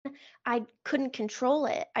I couldn't control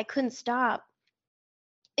it. I couldn't stop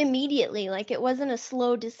immediately. Like it wasn't a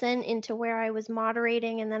slow descent into where I was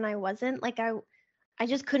moderating and then I wasn't. Like I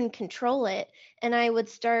just couldn't control it. And I would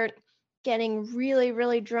start getting really,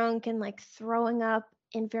 really drunk and like throwing up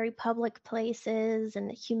in very public places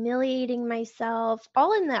and humiliating myself,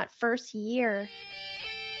 all in that first year.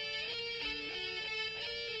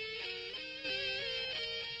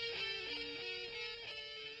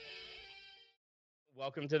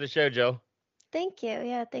 Welcome to the show, Joe. Thank you.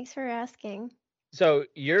 Yeah, thanks for asking. So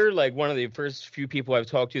you're like one of the first few people I've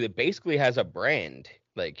talked to that basically has a brand,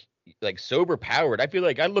 like sober powered. I feel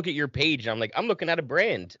like I look at your page and I'm like, I'm looking at a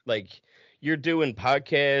brand. Like you're doing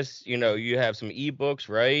podcasts, you have some ebooks,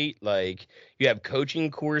 right? Like you have coaching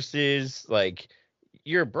courses, like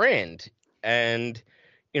you're a brand. And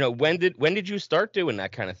when did you start doing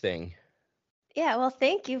that kind of thing? Yeah, well,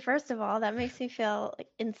 thank you, first of all. That makes me feel like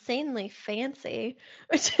insanely fancy,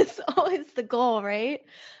 which is always the goal, right?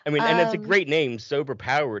 I mean, and it's a Um, great name, sober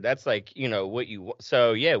powered. That's like, what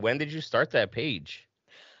so yeah, when did you start that page?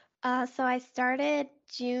 so I started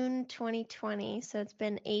June 2020, so it's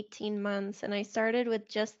been 18 months, and I started with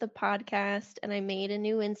just the podcast, and I made a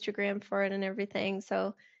new Instagram for it and everything,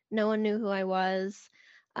 so no one knew who I was.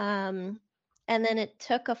 Um, and then it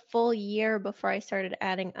took a full year before I started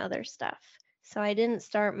adding other stuff. So I didn't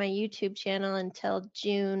start my YouTube channel until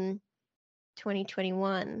June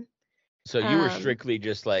 2021. So you were Um, strictly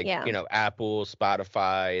just like, yeah. Apple,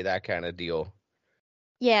 Spotify, that kind of deal.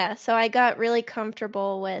 Yeah, so I got really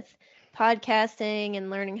comfortable with podcasting and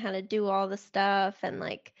learning how to do all the stuff and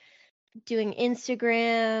like doing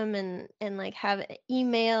Instagram and like have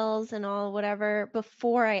emails and all whatever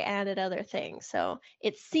before I added other things. So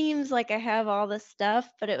it seems like I have all the stuff,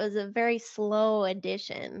 but it was a very slow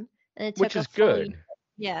addition and it Which took a is full year. good.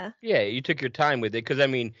 Yeah. Yeah, you took your time with it because I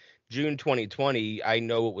mean, June 2020, I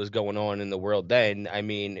know what was going on in the world then. I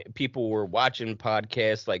mean, people were watching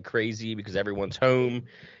podcasts like crazy because everyone's home.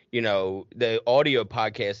 The audio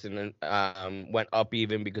podcasting went up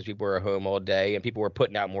even because people were at home all day and people were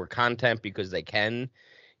putting out more content because they can.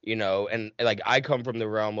 And like I come from the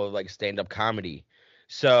realm of like stand-up comedy.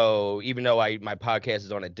 So even though my podcast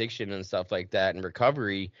is on addiction and stuff like that and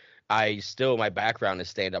recovery, my background is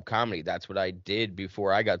stand-up comedy. That's what I did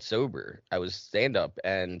before I got sober. I was stand-up.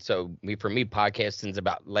 And so for me, podcasting's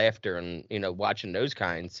about laughter and, watching those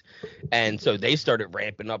kinds. And so they started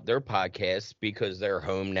ramping up their podcasts because they're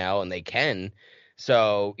home now and they can.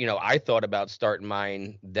 So, I thought about starting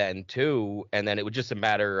mine then too. And then it was just a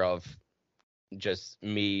matter of just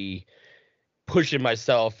me pushing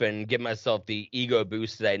myself and give myself the ego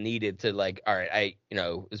boost that I needed to like, all right,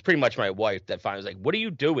 it's pretty much my wife that finally was like, what are you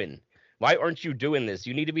doing? Why aren't you doing this?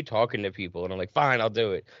 You need to be talking to people. And I'm like, fine, I'll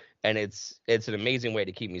do it. And it's an amazing way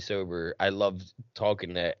to keep me sober. I love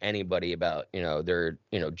talking to anybody about, their,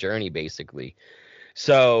 journey basically.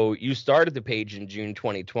 So you started the page in June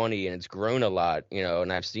 2020 and it's grown a lot,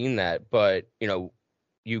 and I've seen that, but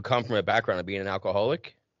you come from a background of being an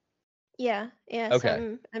alcoholic. Yeah. Yeah, so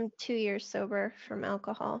Okay. I'm 2 years sober from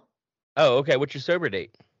alcohol. Oh, okay. What's your sober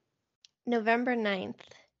date? November 9th,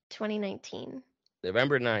 2019.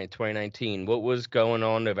 November 9th, 2019. What was going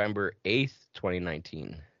on November 8th,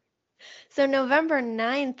 2019? So November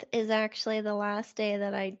 9th is actually the last day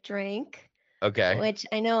that I drank, Okay. which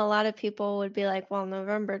I know a lot of people would be like, well,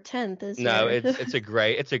 November 10th is No, your it's a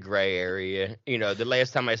gray area. The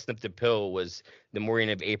last time I sniffed a pill was the morning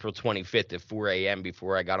of April 25th at 4 a.m.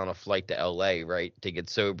 before I got on a flight to LA, right, to get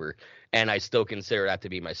sober. And I still consider that to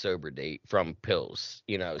be my sober date from pills,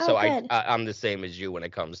 Oh, So good. I'm the same as you when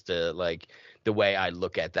it comes to like the way I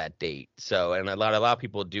look at that date. So, and a lot of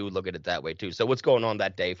people do look at it that way too. So what's going on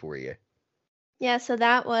that day for you? Yeah, so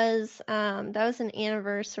that was an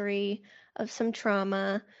anniversary of some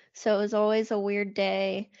trauma. So it was always a weird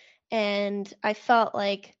day. And I felt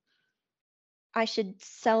like I should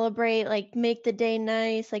celebrate, like make the day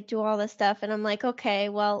nice, like do all this stuff. And I'm like, okay,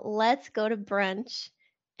 well, let's go to brunch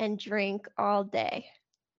and drink all day.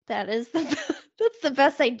 That is the that's the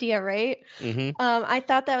best idea, right? Mm-hmm. I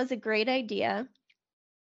thought that was a great idea.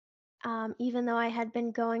 Even though I had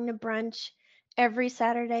been going to brunch every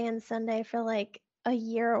Saturday and Sunday for like a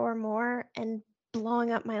year or more and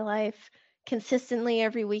blowing up my life consistently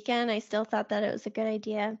every weekend, I still thought that it was a good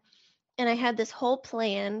idea. And I had this whole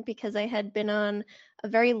plan because I had been on a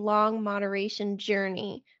very long moderation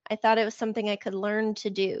journey. I thought it was something I could learn to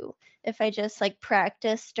do. If I just like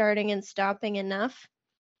practice starting and stopping enough,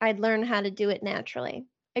 I'd learn how to do it naturally.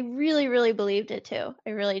 I really, really believed it too. I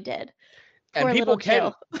really did. And Poor little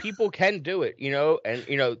people Jill. can do it,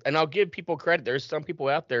 and I'll give people credit. There's some people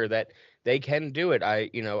out there that they can do it.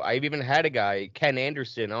 I've even had a guy, Ken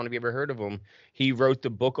Anderson. I don't know if you ever heard of him. He wrote the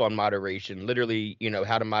book on moderation, literally,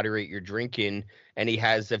 how to moderate your drinking. And he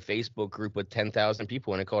has a Facebook group with 10,000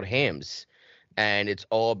 people in it called Hams. And it's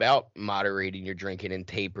all about moderating your drinking and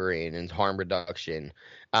tapering and harm reduction.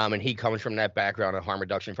 And he comes from that background of harm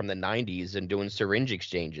reduction from the 90s and doing syringe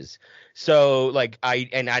exchanges. So like I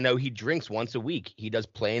know he drinks once a week. He does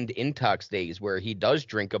planned intox days where he does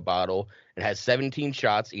drink a bottle and has 17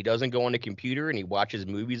 shots. He doesn't go on the computer and he watches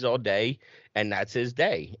movies all day, and that's his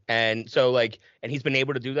day. And so like, and he's been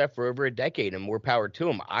able to do that for over a decade, and more power to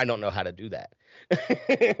him. I don't know how to do that.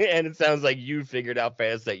 And it sounds like you figured out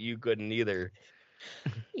fast that you couldn't either.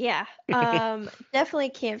 Yeah. Definitely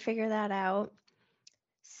can't figure that out.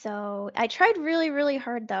 So I tried really, really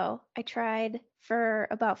hard though. I tried for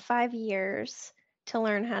about 5 years to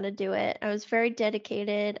learn how to do it. I was very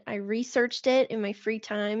dedicated. I researched it in my free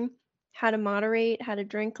time, how to moderate, how to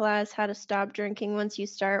drink less, how to stop drinking once you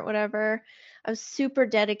start, whatever. I was super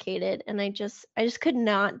dedicated and I just could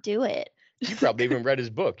not do it. You probably even read his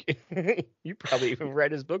book. You probably even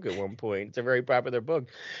read his book at one point. It's a very popular book.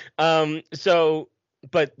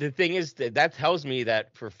 But the thing is that tells me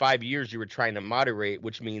that for 5 years you were trying to moderate,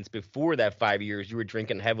 which means before that 5 years you were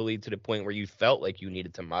drinking heavily to the point where you felt like you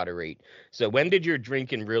needed to moderate. So when did your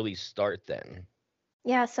drinking really start then?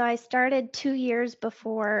 Yeah, so I started 2 years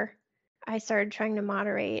before I started trying to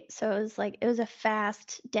moderate. So it was a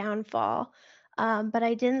fast downfall. But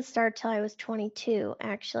I didn't start till I was 22,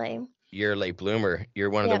 actually. You're a late bloomer. You're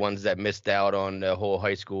one of the Yep, ones that missed out on the whole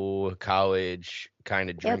high school, college kind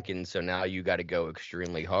of yep, drinking. So now you got to go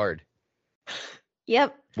extremely hard.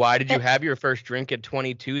 yep. Why did you But have your first drink at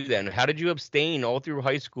 22 then? How did you abstain all through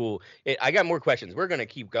high school? I got more questions. We're going to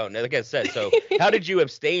keep going. Like I said, so how did you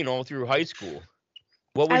abstain all through high school?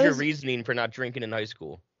 What I was your was reasoning for not drinking in high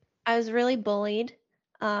school? I was really bullied.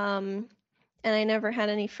 And I never had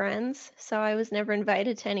any friends, so I was never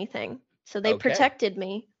invited to anything. So they Okay. protected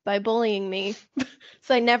me by bullying me.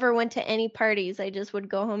 So I never went to any parties. I just would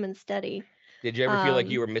go home and study. Did you ever feel like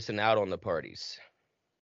you Um, were missing out on the parties?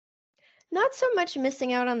 Not so much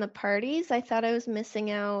missing out on the parties. I thought I was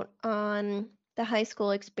missing out on the high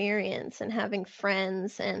school experience and having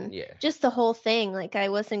friends and Yeah. just the whole thing. Like I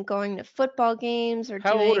wasn't going to football games or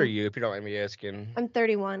How old are doing. you, if you don't mind me asking? I'm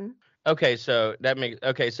 31. Okay, so that makes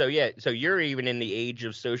okay, so yeah, so you're even in the age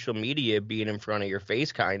of social media being in front of your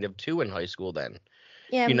face kind of too in high school then.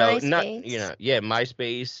 Yeah, Not, MySpace. yeah,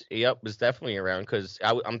 MySpace, yep, was definitely around because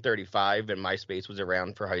I'm 35 and MySpace was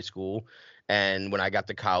around for high school. And when I got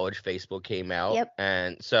to college, Facebook came out. Yep.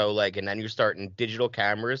 And so, like, and then you're starting digital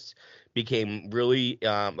cameras became really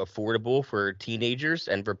affordable for teenagers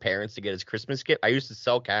and for parents to get as Christmas gift. I used to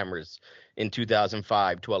sell cameras in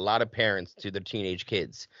 2005 to a lot of parents to their teenage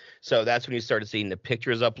kids. So that's when you started seeing the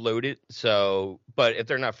pictures uploaded. So, but if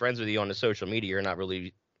they're not friends with you on the social media, you're not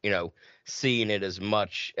really, seeing it as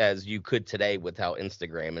much as you could today with how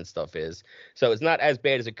Instagram and stuff is. So it's not as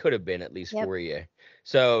bad as it could have been, at least Yep. for you.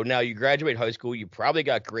 So now you graduate high school, you probably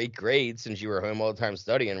got great grades since you were home all the time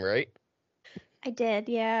studying, right? I did.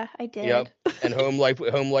 Yeah, I Yep. did. And home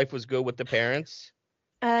life was good with the parents?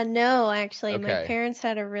 No, actually, my Okay. parents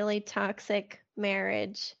had a really toxic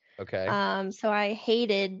marriage. Okay. So I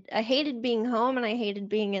hated being home and I hated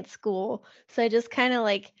being at school. So I just kind of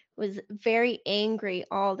like was very angry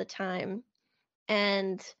all the time.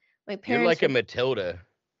 And my You're parents like a would, Matilda.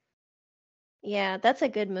 yeah, that's a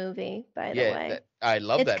good movie, by the Yeah, way. I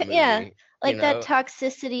love that Yeah, movie. You like that know,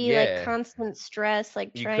 toxicity, like yeah. constant stress,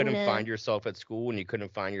 like You trying couldn't to, find yourself at school and you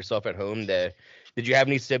couldn't find yourself at home. Did you have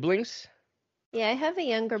any siblings? yeah, I have a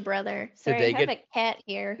younger brother. Did Sorry, I they have get a cat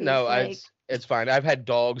here No, who's like, it's fine. I've had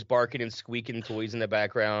dogs barking and squeaking toys in the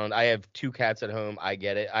background. I have two cats at home. I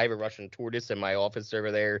get it. I have a Russian tortoise in my office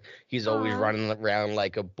over there. He's always aw. running around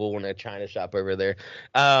like a bull in a china shop over there.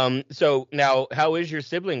 So now how is your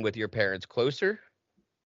sibling with your parents? Closer?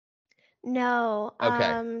 No.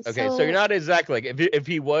 Okay. Okay. So you're So not exactly like if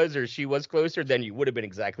he was or she was closer, then you would have been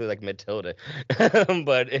exactly like Matilda.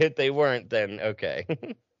 But if they weren't, then okay.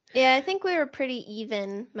 yeah, I think we were pretty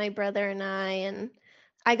even, my brother and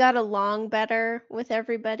I got along better with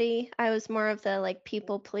everybody. I was more of the like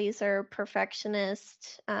people pleaser,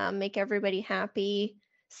 perfectionist, make everybody happy,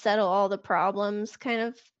 settle all the problems kind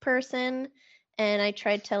of person. And I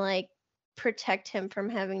tried to like protect him from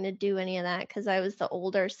having to do any of that because I was the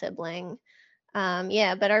older sibling.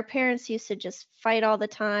 Yeah, but our parents used to just fight all the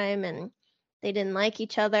time and they didn't like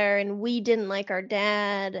each other and we didn't like our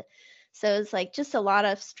dad. So it was like just a lot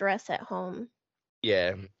of stress at home.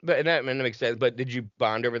 Yeah, but and that makes sense. But did you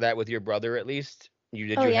bond over that with your brother at least?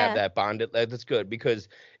 Did Oh you have yeah. that bond? That's good because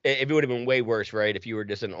if it would have been way worse, right? If you were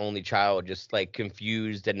just an only child, just like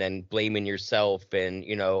confused and then blaming yourself and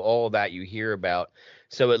all that you hear about.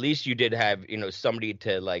 So at least you did have somebody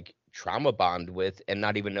to like trauma bond with and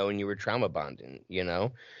not even knowing you were trauma bonding.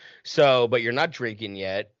 So, but you're not drinking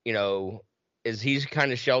yet. Is he's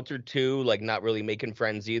kind of sheltered too, like not really making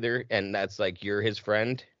friends either, and that's like you're his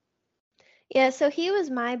friend? Yeah, so he was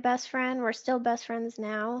my best friend. We're still best friends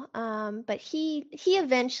now. But he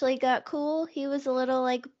eventually got cool. He was a little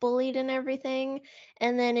like bullied and everything.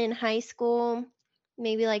 And then in high school,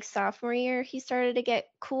 maybe like sophomore year, he started to get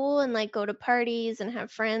cool and like go to parties and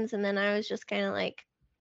have friends. And then I was just kind of like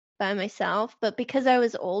by myself. But because I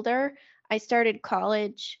was older, I started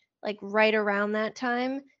college like right around that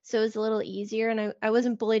time. So it was a little easier and I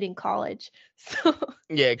wasn't bullied in college. So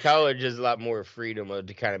Yeah, college is a lot more freedom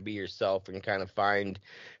to kind of be yourself and kind of find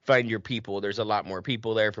your people. There's a lot more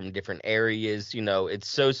people there from different areas. It's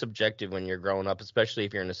so subjective when you're growing up, especially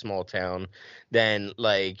if you're in a small town. Then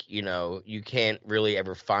like, you can't really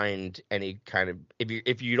ever find any kind of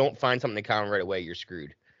if you don't find something in common right away, you're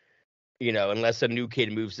screwed. Unless a new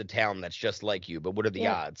kid moves to town that's just like you. But what are the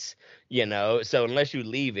yep. odds? So unless you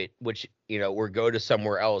leave it, which, or go to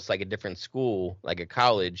somewhere else, like a different school, like a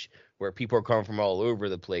college, where people are coming from all over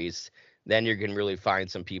the place, then you're going to really find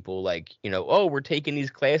some people like, oh, we're taking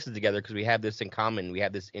these classes together because we have this in common. We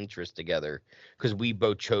have this interest together because we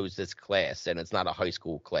both chose this class and it's not a high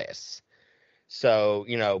school class. So,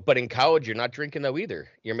 but in college, you're not drinking though either.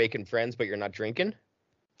 You're making friends, but you're not drinking.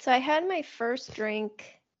 So I had my first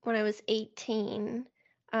drink when I was 18,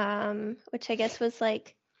 which I guess was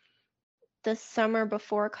like the summer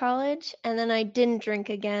before college, and then I didn't drink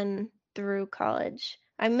again through college.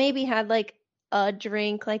 I maybe had like a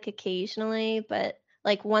drink like occasionally, but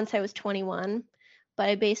like once I was 21, but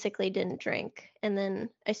I basically didn't drink. And then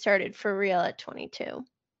I started for real at 22.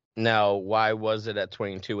 Now, why was it at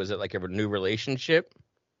 22? Was it like a new relationship?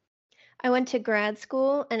 I went to grad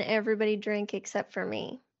school and everybody drank except for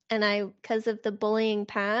me. And because of the bullying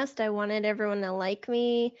past, I wanted everyone to like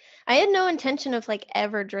me. I had no intention of like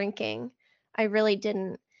ever drinking. I really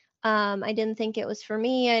didn't. I didn't think it was for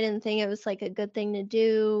me. I didn't think it was like a good thing to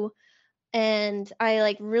do. And I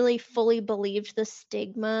like really fully believed the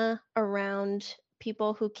stigma around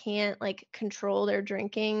people who can't like control their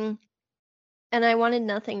drinking, and I wanted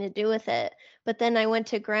nothing to do with it. But then I went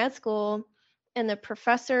to grad school and the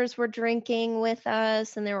professors were drinking with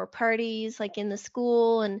us and there were parties like in the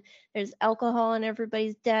school and there's alcohol on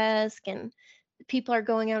everybody's desk and people are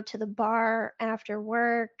going out to the bar after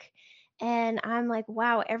work. And I'm like,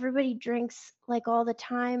 wow, everybody drinks like all the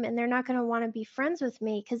time and they're not going to want to be friends with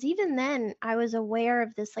me. Cause even then I was aware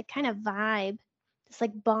of this like kind of vibe, this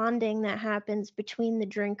like bonding that happens between the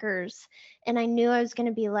drinkers. And I knew I was going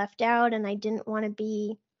to be left out and I didn't want to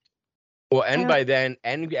be, Well, I and don't, by then,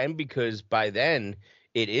 and because by then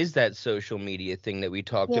it is that social media thing that we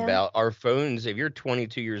talked yeah, about. Our phones, if you're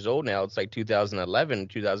 22 years old now, it's like 2011,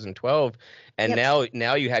 2012, and yep.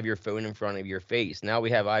 now you have your phone in front of your face. Now we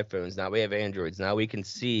have iPhones, now we have Androids. Now we can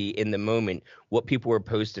see in the moment what people are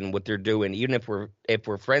posting, what they're doing. Even if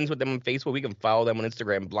we're friends with them on Facebook, we can follow them on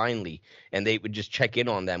Instagram blindly, and they would just check in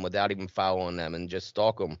on them without even following them and just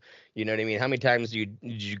stalk them. You know what I mean? How many times did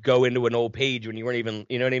you go into an old page when you weren't even,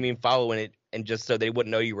 you know what I mean, following it, and just so they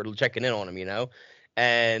wouldn't know you were checking in on them?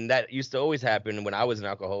 And that used to always happen when I was an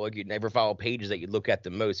alcoholic. You'd never follow pages that you look at the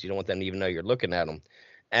most. You don't want them to even know you're looking at them.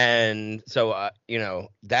 And so,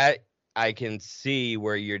 that I can see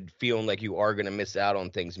where you're feeling like you are going to miss out on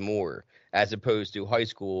things more, as opposed to high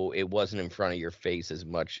school. It wasn't in front of your face as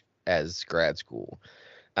much as grad school.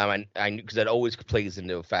 I because that always plays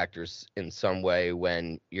into factors in some way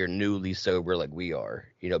when you're newly sober, like we are,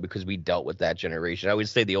 because we dealt with that generation. I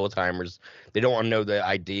always say the old timers, they don't want to know the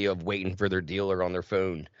idea of waiting for their dealer on their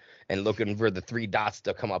phone and looking for the three dots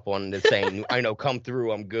to come up on it saying, I know, come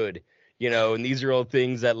through, I'm good. And these are all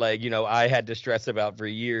things that like, I had to stress about for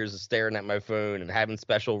years, staring at my phone and having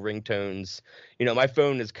special ringtones. My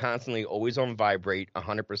phone is constantly always on vibrate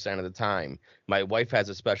 100% of the time. My wife has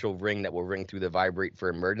a special ring that will ring through the vibrate for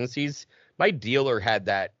emergencies. My dealer had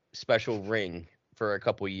that special ring for a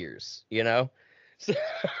couple years.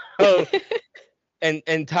 So,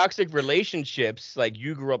 and toxic relationships, like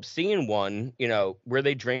you grew up seeing one, were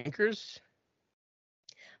they drinkers?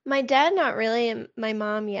 My dad, not really, and my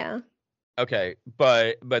mom, yeah. Okay,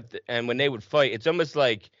 but when they would fight, it's almost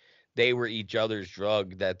like they were each other's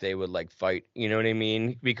drug that they would like fight. You know what I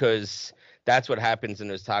mean? Because that's what happens in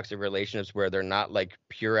those toxic relationships where they're not like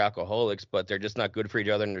pure alcoholics, but they're just not good for each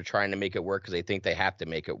other and they're trying to make it work because they think they have to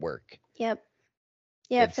make it work. Yep.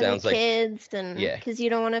 Yeah, It for the sounds like, kids and yeah. because you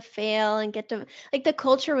don't want to fail and get to like the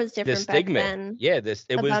culture was The different back stigma. then Yeah, this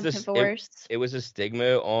it was about this it divorce. it was a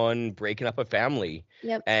stigma on breaking up a family.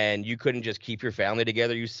 Yep. And you couldn't just keep your family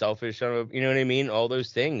together, you selfish son of, you know what I mean? All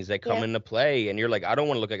those things that come Yep. into play. And you're like, I don't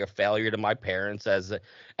want to look like a failure to my parents as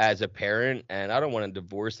a parent, and I don't want to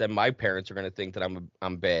divorce them. My parents are gonna think that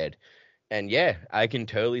I'm bad. And yeah, I can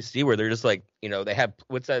totally see where they're just like, they have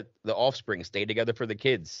what's that? The Offspring, Stay Together for the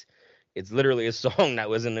Kids. It's literally a song that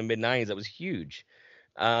was in the mid '90s that was huge.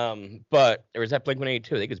 But or was that Blink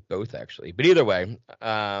 182? I think it's both actually. But either way,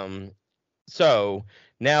 so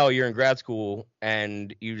now you're in grad school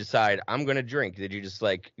and you decide I'm gonna drink. Did you just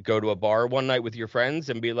like go to a bar one night with your friends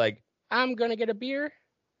and be like, I'm gonna get a beer?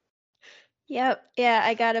 Yep. Yeah,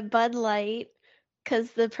 I got a Bud Light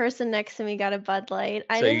because the person next to me got a Bud Light.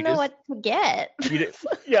 I So didn't you know just what to get. you did,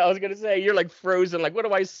 yeah, I was gonna say you're like frozen, like what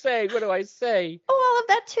do I say? What do I say? Oh, all of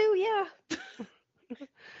that too, yeah.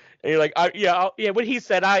 And you're like, yeah, what he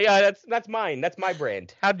said. That's mine. That's my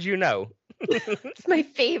brand. How did you know? It's my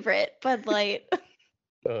favorite Bud Light.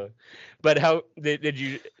 Uh, but how did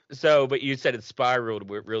you? So, but you said it spiraled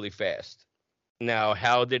really fast. Now,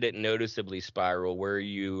 how did it noticeably spiral? Were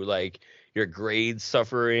you like your grades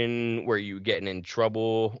suffering? Were you getting in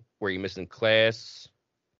trouble? Were you missing class?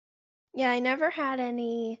 Yeah, I never had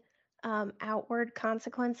any outward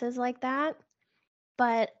consequences like that,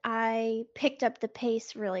 but I picked up the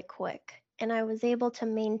pace really quick and I was able to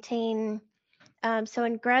maintain. So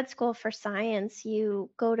in grad school for science, you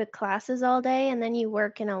go to classes all day and then you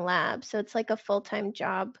work in a lab. So it's like a full-time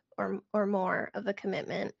job or more of a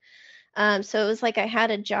commitment. So it was like I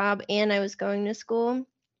had a job and I was going to school.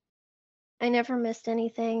 I never missed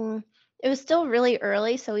anything. It was still really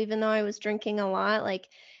early, so even though I was drinking a lot, like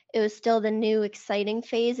it was still the new exciting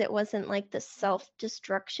phase. It wasn't like the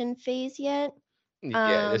self-destruction phase yet.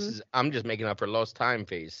 Yeah, Um, I'm just making up for lost time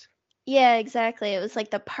phase. yeah, exactly. It was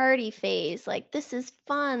like the party phase. Like this is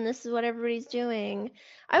fun. This is what everybody's doing.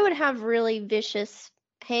 I would have really vicious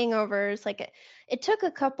hangovers. Like it took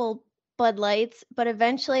a couple Bud Lights, but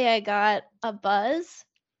eventually I got a buzz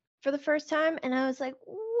for the first time and I was like,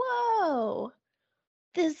 "Whoa.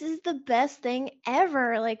 This is the best thing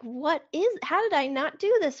ever. Like, how did I not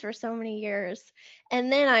do this for so many years?"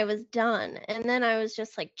 And then I was done. And then I was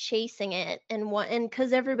just like chasing it and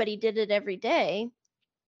because everybody did it every day,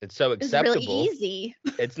 It's so it was really acceptable. easy.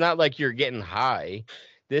 It's not like you're getting high.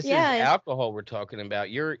 This is Yeah, alcohol we're talking about.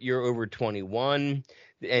 You're over 21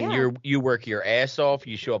 and yeah. you work your ass off.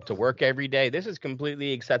 You show up to work every day. This is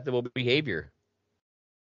completely acceptable behavior.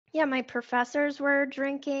 Yeah, my professors were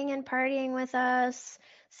drinking and partying with us.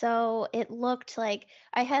 So it looked like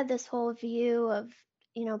I had this whole view of,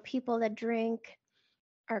 people that drink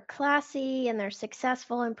are classy and they're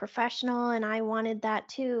successful and professional, and I wanted that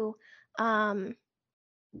too. Um,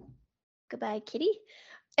 Goodbye, kitty.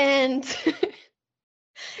 And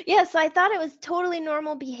yeah, so I thought it was totally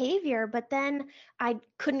normal behavior, but then I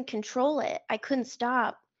couldn't control it. I couldn't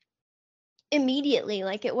stop immediately.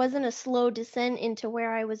 Like it wasn't a slow descent into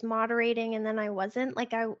where I was moderating and then I wasn't.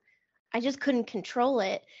 Like I just couldn't control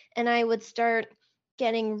it. And I would start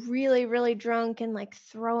getting really, really drunk and like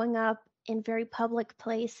throwing up in very public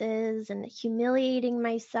places and humiliating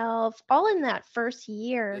myself, all in that first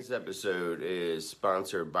year. This episode is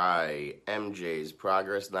sponsored by MJ's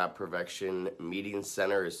Progress Not Perfection Meeting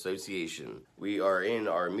Center Association. We are in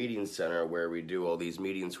our meeting center where we do all these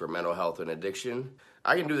meetings for mental health and addiction.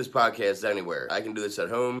 I can do this podcast anywhere. I can do this at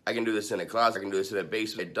home. I can do this in a closet. I can do this in a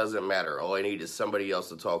basement. It doesn't matter. All I need is somebody else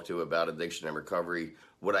to talk to about addiction and recovery.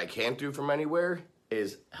 What I can't do from anywhere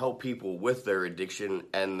is help people with their addiction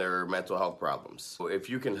and their mental health problems. So if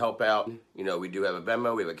you can help out, we do have a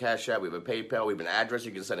Venmo, we have a Cash App, we have a PayPal, we have an address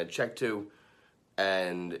you can send a check to,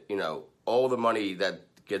 and, all the money that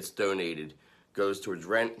gets donated goes towards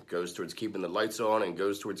rent, goes towards keeping the lights on, and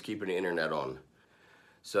goes towards keeping the internet on.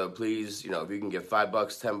 So please, if you can give $5,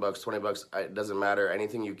 $10, $20, it doesn't matter.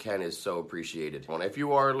 Anything you can is so appreciated. And if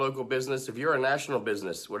you are a local business, if you're a national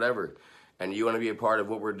business, whatever, and you want to be a part of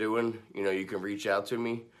what we're doing, you can reach out to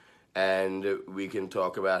me and we can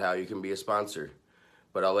talk about how you can be a sponsor.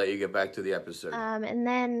 But I'll let you get back to the episode. And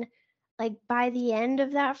then like by the end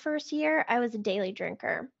of that first year, I was a daily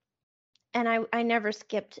drinker. And I never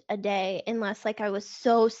skipped a day unless like I was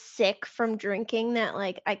so sick from drinking that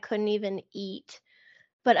like I couldn't even eat.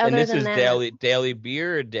 But And other this than is that, daily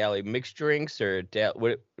beer or daily mixed drinks or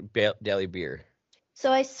daily beer.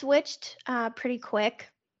 so I switched pretty quick.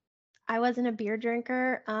 I wasn't a beer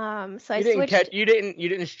drinker. So I You didn't switched. you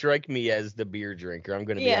didn't strike me as the beer drinker. I'm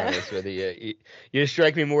going to be Yeah. honest with you. You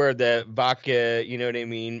strike me more of the vodka, you know what I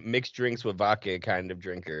mean, mixed drinks with vodka kind of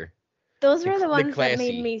drinker. Those were the The ones that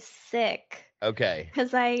made classy. me sick Okay.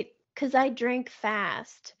 because I drink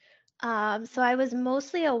fast. So I was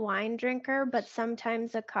mostly a wine drinker, but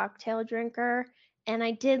sometimes a cocktail drinker, and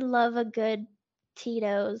I did love a good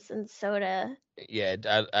Tito's and soda. Yeah,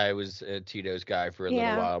 I was a Tito's guy for a little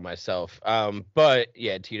Yeah. while myself. But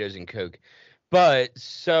yeah, Tito's and Coke. But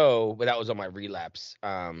that was on my relapse.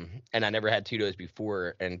 And I never had Tito's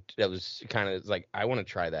before, and that was kind of like I want to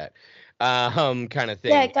try that, kind of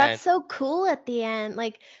Yeah, thing. it got And so cool at the end.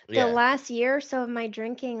 Like the yeah, last year or so of my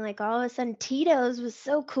drinking, like all of a sudden Tito's was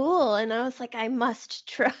so cool, and I was like, I must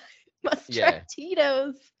try, must try yeah.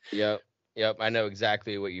 Tito's. Yep. Yep. I know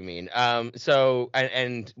exactly what you mean. So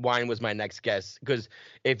and wine was my next guess because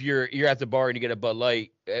if you're at the bar and you get a Bud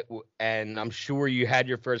Light, and I'm sure you had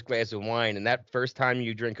your first glass of wine, and that first time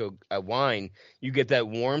you drink a wine, you get that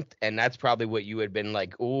warmth, and that's probably what you had been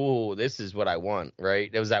like, oh, this is what I want, right?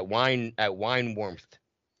 It was that wine warmth.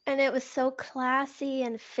 And it was so classy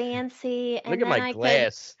and fancy, Look and at then my I could,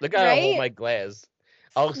 glass. Look how I hold right, my glass.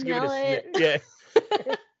 I'll just give it a smell sniff. it.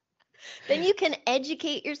 Yeah. Then you can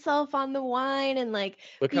educate yourself on the wine and like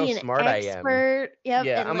Look how be an smart I am. expert. Yep,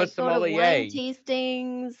 Yeah, and I'm a like go to wine sommelier.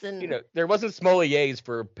 tastings and There wasn't sommeliers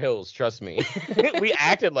for pills, trust me. We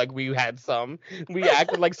acted like we had some. We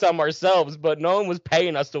acted like some ourselves, but no one was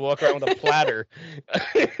paying us to walk around with a platter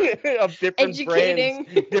of different brands.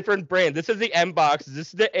 educating. Different brands. This is the M boxes. This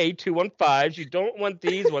is the A215s. You don't want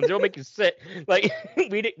these ones. They'll make you sick. Like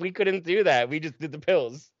we couldn't do that. We just did the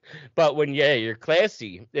pills. But when you're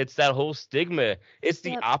classy, it's that whole stigma. It's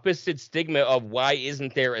the Yep. opposite stigma of why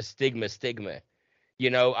isn't there a stigma?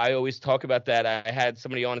 I always talk about that. I had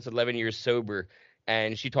somebody on that's 11 years sober,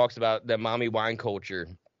 and she talks about the mommy wine culture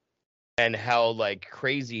and how like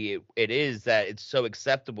crazy it is that it's so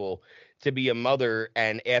acceptable to be a mother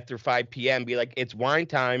and after 5 p.m. be like, it's wine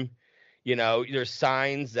time. There's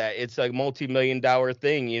signs that it's like multi-million-dollar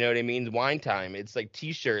thing. You know what I mean? Wine time. It's like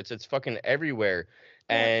T-shirts. It's fucking everywhere.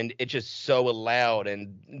 Yep. And it's just so loud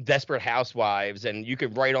and Desperate Housewives. And you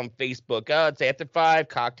could write on Facebook, oh, it's after 5,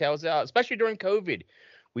 cocktails out, especially during COVID.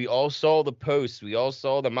 We all saw the posts. We all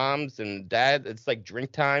saw the moms and dad. It's like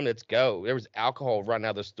drink time. Let's go. There was alcohol running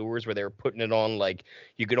out of the stores where they were putting it on like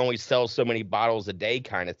you could only sell so many bottles a day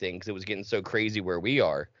kind of thing because it was getting so crazy where we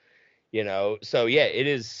are. So yeah, it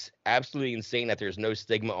is absolutely insane that there's no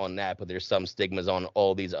stigma on that, but there's some stigmas on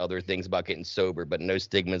all these other things about getting sober, but no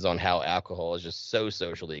stigmas on how alcohol is just so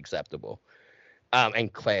socially acceptable,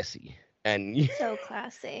 and classy and So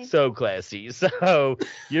classy. so classy. So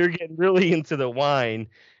you're getting really into the wine,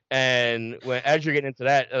 and as you're getting into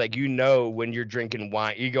that, like when you're drinking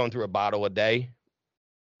wine, you're going through a bottle a day.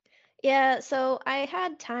 Yeah, so I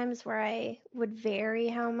had times where I would vary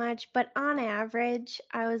how much, but on average,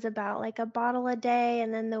 I was about like a bottle a day,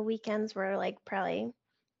 and then the weekends were like probably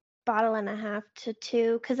bottle and a half to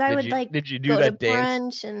two, because I Did would you like did you do go to that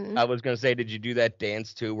dance? brunch and I was gonna say, did you do that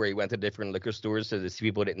dance too, where you went to different liquor stores so the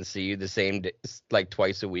people didn't see you the same like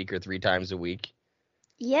twice a week or 3 times a week?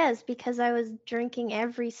 yes, because I was drinking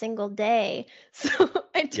every single day. So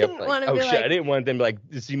I Yep. didn't Like, want to oh be shit, I like, didn't want them to like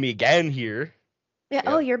to see me again here. yeah,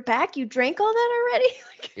 oh, Yep. you're back? You drank all that already?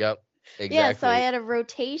 Like, Yep. yeah, so I Exactly. had a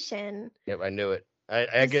rotation. Yep. I knew it. I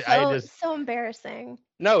It was get. I so just so embarrassing.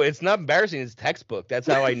 no. It's not embarrassing. It's textbook. That's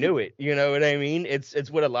how I knew it. You know what I mean? It's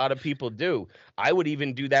what a lot of people do. I would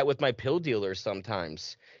even do that with my pill dealers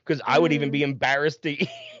sometimes because I would even Mm. be embarrassed to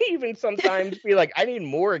even sometimes be like, I need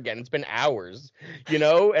more again. It's been hours.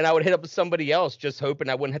 And I would hit up somebody else just hoping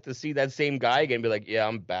I wouldn't have to see that same guy again. And be like, yeah,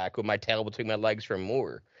 I'm back with my tail between my legs for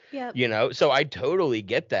more. Yep. So I totally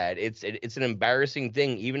get that. It's an embarrassing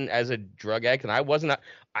thing, even as a drug addict. And I wasn't.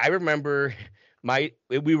 I remember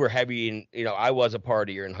we were heavy, and I was a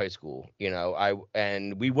partier in high school.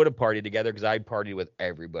 And we would have partied together because I partied with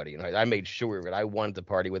everybody. And I made sure of it. I wanted to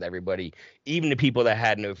party with everybody, even the people that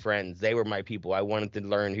had no friends. They were my people. I wanted to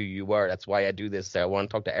learn who you were. That's why I do this. I want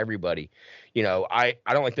to talk to everybody. I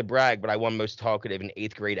don't like to brag, but I won most talkative in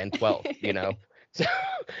 8th grade and 12th.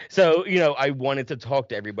 So I wanted to talk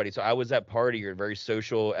to everybody. So I was that partier, very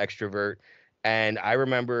social extrovert. And I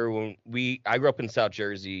remember I grew up in South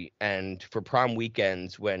Jersey, and for prom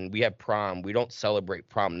weekends, when we have prom, we don't celebrate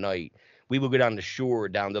prom night. We would go down the shore,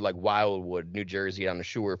 down to like Wildwood, New Jersey, on the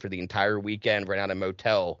shore for the entire weekend, rent out a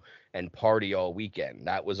motel, and party all weekend.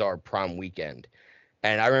 That was our prom weekend.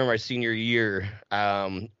 And I remember my senior year,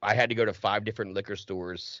 I had to go to 5 different liquor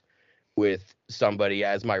stores with somebody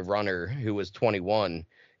as my runner who was 21,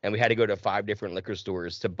 and we had to go to 5 different liquor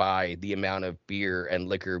stores to buy the amount of beer and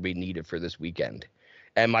liquor we needed for this weekend.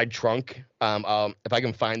 And my trunk, if I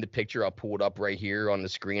can find the picture, I'll pull it up right here on the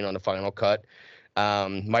screen on the Final Cut.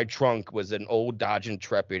 My trunk was an old Dodge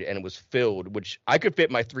Intrepid, and it was filled, which I could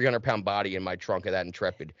fit my 300-pound body in my trunk of that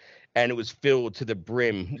Intrepid, and it was filled to the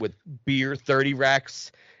brim with beer 30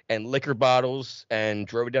 racks and liquor bottles, and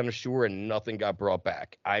drove it down the shore, and nothing got brought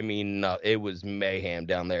back. I mean, it was mayhem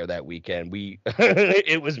down there that weekend.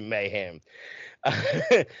 It was mayhem.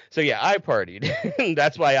 So yeah, I partied.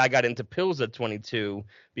 That's why I got into pills at 22,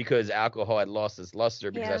 because alcohol had lost its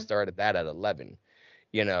luster, because I Yeah. started that at 11.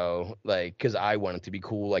 Like, because I wanted to be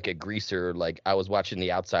cool like a greaser. Like, I was watching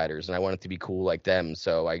The Outsiders and I wanted to be cool like them.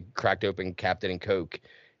 So I cracked open Captain and Coke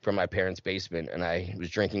from my parents' basement, and I was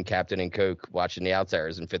drinking Captain and Coke watching The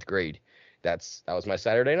Outsiders in 5th grade. That was my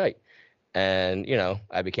Saturday night. And,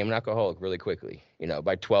 I became an alcoholic really quickly.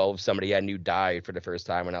 By 12, somebody I knew died for the first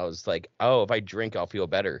time, and I was like, oh, if I drink, I'll feel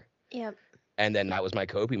better. Yep. And then that was my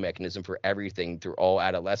coping mechanism for everything through all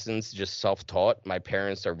adolescence, just self-taught. My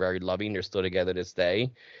parents are very loving. They're still together this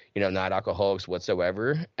day, not alcoholics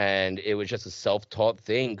whatsoever. And it was just a self-taught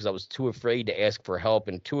thing, because I was too afraid to ask for help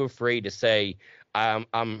and too afraid to say,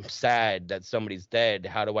 I'm sad that somebody's dead.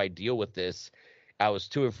 How do I deal with this? I was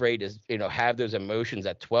too afraid to, have those emotions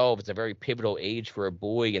at 12. It's a very pivotal age for a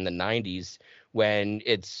boy in the 90s, when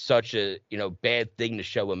it's such a, bad thing to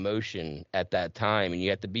show emotion at that time, and you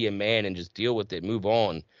have to be a man and just deal with it, move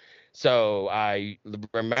on. So I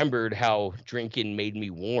remembered how drinking made me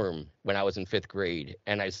warm when I was in 5th grade.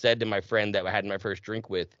 And I said to my friend that I had my first drink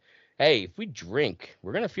with, hey, if we drink,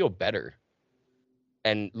 we're going to feel better.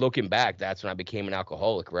 And looking back, that's when I became an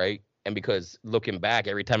alcoholic, right? And because looking back,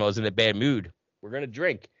 every time I was in a bad mood, we're going to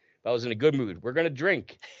drink. If I was in a good mood, we're going to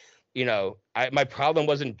drink. My problem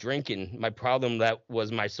wasn't drinking. My problem, that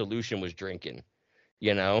was my solution, was drinking,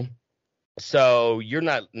 So you're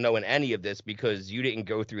not knowing any of this because you didn't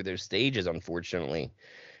go through those stages, unfortunately.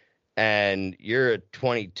 And you're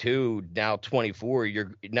 22, now 24,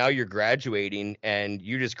 you're graduating, and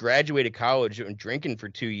you just graduated college and drinking for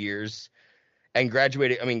 2 years, and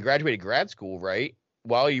graduated grad school, right?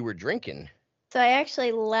 While you were drinking. So I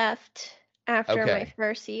actually left after my Okay.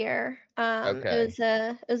 first year. Okay.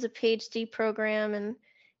 It was a PhD program, and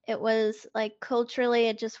it was like culturally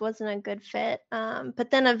it just wasn't a good fit. But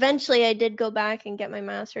then eventually I did go back and get my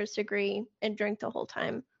master's degree and drink the whole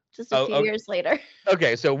time, just a few years later.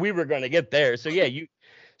 Okay, so we were going to get there. So yeah,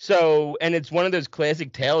 and it's one of those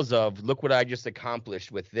classic tales of, look what I just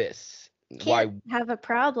accomplished with this. Can't have a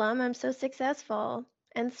problem. I'm so successful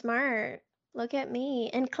and smart. Look at me,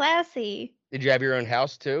 and classy. Did you have your own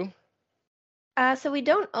house too? So we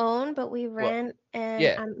don't own, but we rent, and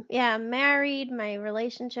yeah. I'm married. My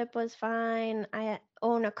relationship was fine. I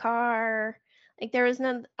own a car. Like,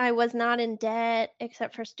 I was not in debt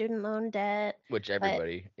except for student loan debt. Which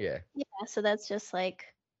everybody, yeah. Yeah, so that's just like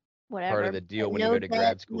whatever. Part of the deal but when you go to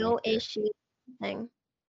grad school. No issue thing.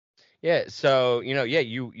 Yeah, so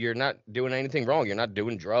you're not doing anything wrong. You're not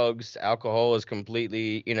doing drugs. Alcohol is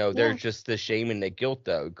completely, there's just the shame and the guilt,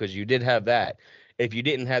 though, because you did have that. If you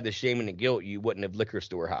didn't have the shame and the guilt, you wouldn't have liquor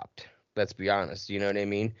store hopped. Let's be honest. You know what I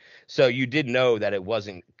mean? So you did know that it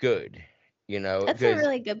wasn't good. That's a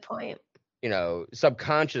really good point.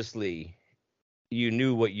 Subconsciously, you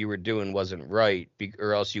knew what you were doing wasn't right,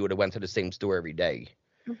 or else you would have went to the same store every day.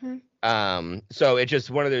 Mm-hmm. So it's just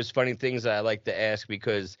one of those funny things that I like to ask,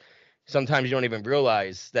 because sometimes you don't even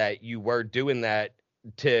realize that you were doing that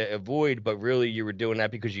to avoid, but really you were doing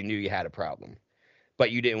that because you knew you had a problem,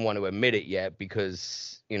 but you didn't want to admit it yet,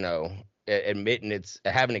 because,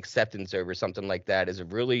 having acceptance over something like that is a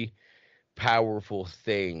really powerful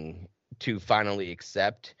thing to finally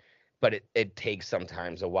accept, but it takes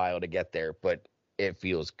sometimes a while to get there, but it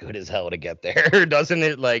feels good as hell to get there, doesn't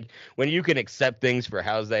it? Like, when you can accept things for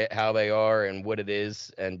how they are and what it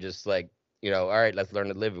is, and just like, all right, let's learn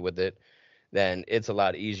to live with it, then it's a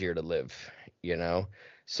lot easier to live,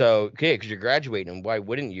 So, okay, because you're graduating, why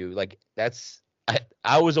wouldn't you? Like,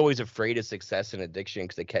 I was always afraid of success and addiction,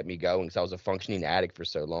 because it kept me going, because I was a functioning addict for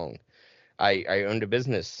so long. I owned a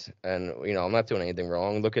business, and, I'm not doing anything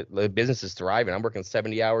wrong. Look at the business is thriving. I'm working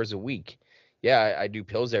 70 hours a week. Yeah, I do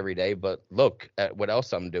pills every day, but look at what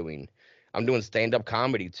else I'm doing. I'm doing stand-up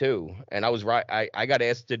comedy too. And I got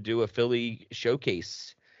asked to do a Philly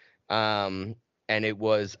showcase. And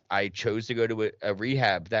I chose to go to a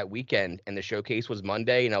rehab that weekend, and the showcase was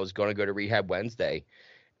Monday, and I was going to go to rehab Wednesday.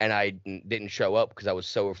 And I didn't show up because I was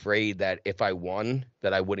so afraid that if I won,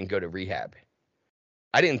 that I wouldn't go to rehab.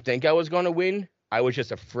 I didn't think I was going to win. I was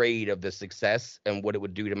just afraid of the success and what it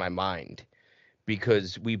would do to my mind,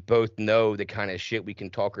 because we both know the kind of shit we can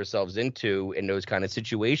talk ourselves into in those kind of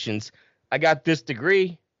situations. I got this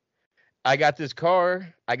degree. I got this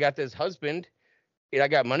car. I got this husband. I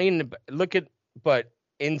got money but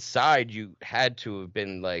inside you had to have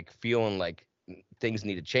been like feeling like things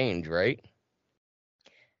need to change, right?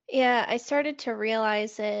 Yeah, I started to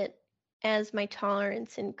realize it as my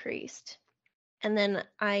tolerance increased. And then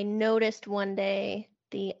I noticed one day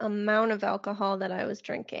the amount of alcohol that I was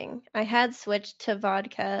drinking. I had switched to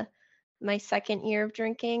vodka my second year of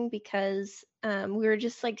drinking because we were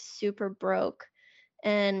just like super broke.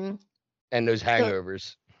 And And those the,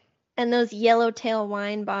 hangovers. and those yellowtail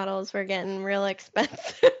wine bottles were getting real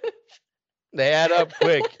expensive. They add up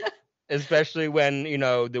quick, especially when,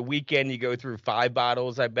 the weekend you go through 5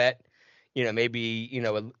 bottles, I bet. Maybe,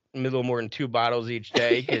 a little more than 2 bottles each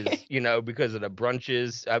day because of the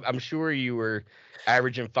brunches. I'm sure you were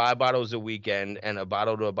averaging 5 bottles a weekend and a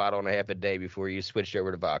bottle to a bottle and a half a day before you switched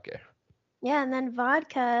over to vodka. Yeah, and then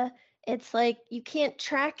vodka, it's like you can't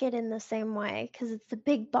track it in the same way because it's a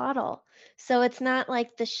big bottle. So it's not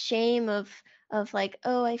like the shame of like,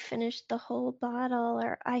 oh, I finished the whole bottle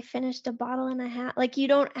or I finished a bottle and a half. Like you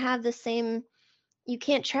don't have the same, you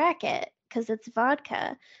can't track it because it's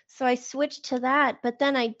vodka. So I switched to that, but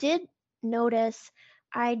then I did notice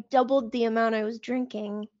I doubled the amount I was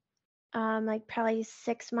drinking, like probably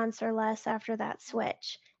 6 months or less after that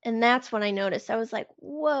switch. And that's when I noticed. I was like,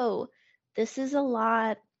 whoa, this is a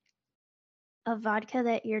lot of vodka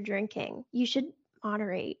that you're drinking. You should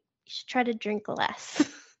moderate. You should try to drink less.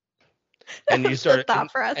 And you started, thought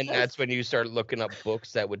process. and that's when you started looking up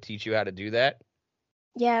books that would teach you how to do that.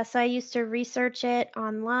 Yeah, so I used to research it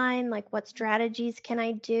online, like what strategies can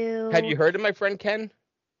I do? Have you heard of my friend Ken,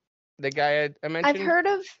 the guy I mentioned?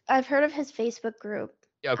 I've heard of his Facebook group.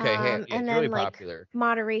 Okay, yeah, and it's then really like popular.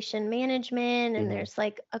 moderation management, and there's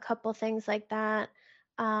like a couple things like that.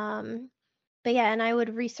 But yeah, and I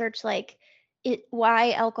would research like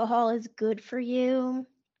why alcohol is good for you,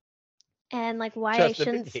 and like why I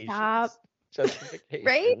shouldn't stop.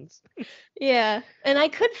 Justifications. Right? Yeah. And I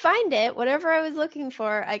could find it. Whatever I was looking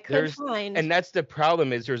for, I could find. And that's the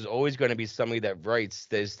problem, is there's always going to be somebody that writes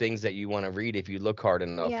those things that you want to read if you look hard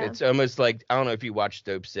enough. Yeah. It's almost like, I don't know if you watched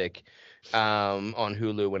Dope Sick on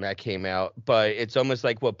Hulu when that came out, but it's almost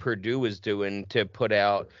like what Purdue was doing to put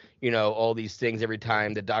out, all these things every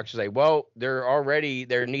time the doctors say, well, they're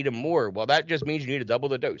needing more. Well, that just means you need to double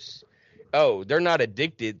the dose. Oh, they're not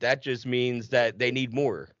addicted. That just means that they need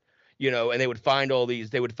more. And they would find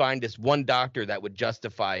this one doctor that would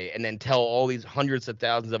justify it and then tell all these hundreds of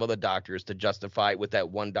thousands of other doctors to justify it with that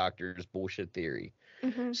one doctor's bullshit theory.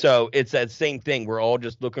 Mm-hmm. So it's that same thing. We're all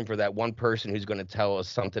just looking for that one person who's going to tell us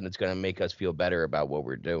something that's going to make us feel better about what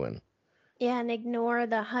we're doing. Yeah, and ignore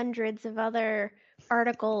the hundreds of other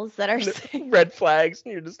articles that are red flags.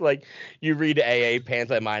 And you're just like, you read AA,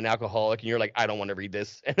 Anti-Mind Alcoholic, and you're like, I don't want to read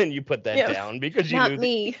this. And then you put that down because you not knew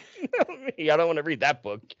me. Not me. I don't want to read that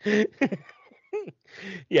book.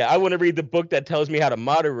 Yeah, I want to read the book that tells me how to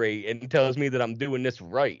moderate and tells me that I'm doing this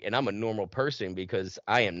right. And I'm a normal person because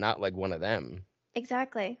I am not like one of them.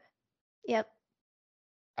 Exactly. Yep.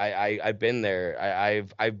 I've been there.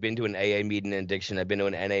 I've been to an AA meeting in addiction. I've been to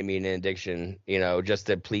an NA meeting in addiction, just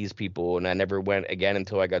to please people. And I never went again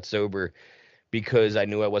until I got sober because I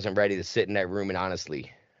knew I wasn't ready to sit in that room and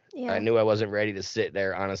honestly. Yeah. I knew I wasn't ready to sit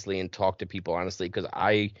there honestly and talk to people honestly because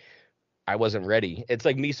I wasn't ready. It's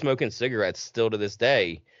like me smoking cigarettes still to this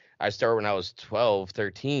day. I started when I was 12,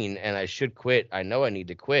 13, and I should quit. I know I need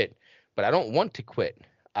to quit, but I don't want to quit.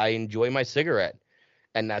 I enjoy my cigarette.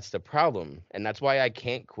 And that's the problem. And that's why I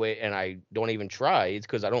can't quit and I don't even try. It's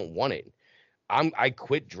because I don't want it. I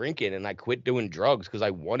quit drinking and I quit doing drugs because I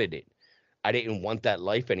wanted it. I didn't want that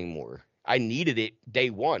life anymore. I needed it day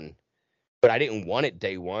one, but I didn't want it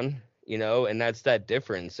day one, and that's that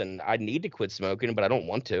difference. And I need to quit smoking, but I don't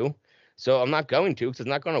want to. So I'm not going to because it's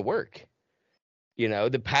not going to work.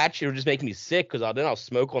 The patch, it'll just make me sick because then I'll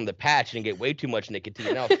smoke on the patch and get way too much nicotine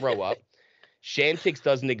and I'll throw up. Chantix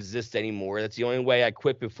doesn't exist anymore. That's the only way I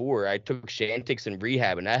quit before. I took Chantix in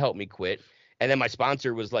rehab, and that helped me quit. And then my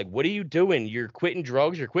sponsor was like, what are you doing? You're quitting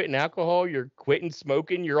drugs. You're quitting alcohol. You're quitting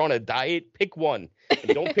smoking. You're on a diet. Pick one.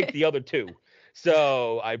 And don't pick the other two.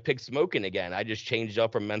 So I picked smoking again. I just changed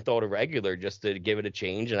up from menthol to regular just to give it a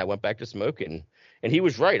change, and I went back to smoking. And he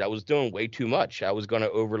was right. I was doing way too much. I was going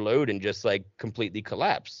to overload and just like completely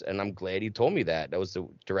collapse. And I'm glad he told me that. That was the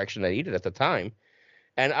direction I needed at the time.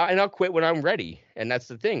 And I'll quit when I'm ready. And that's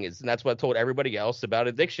the thing and that's what I told everybody else about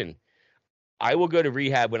addiction. I will go to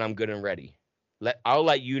rehab when I'm good and ready. I'll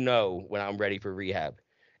let you know when I'm ready for rehab.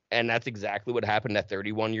 And that's exactly what happened at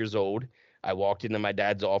 31 years old. I walked into my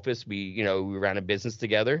dad's office. We ran a business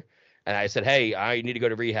together. And I said, hey, I need to go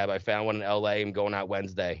to rehab. I found one in LA. I'm going out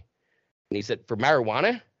Wednesday. And he said, for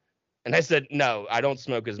marijuana? And I said, no, I don't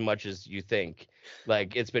smoke as much as you think.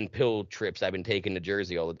 Like it's been pill trips I've been taking to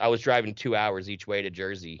Jersey. I was driving 2 hours each way to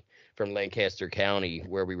Jersey from Lancaster County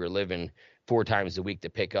where we were living 4 times a week to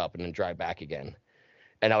pick up and then drive back again.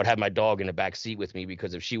 And I would have my dog in the back seat with me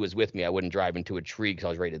because if she was with me, I wouldn't drive into a tree because I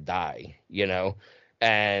was ready to die, you know?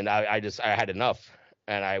 And I had enough.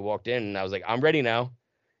 And I walked in and I was like, I'm ready now.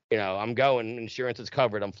 You know, I'm going. Insurance is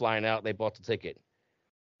covered. I'm flying out. They bought the ticket,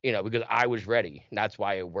 you know, because I was ready. That's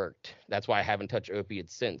why it worked. That's why I haven't touched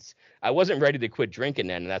opiates since. I wasn't ready to quit drinking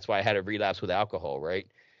then. And that's why I had a relapse with alcohol, right?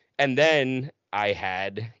 And then I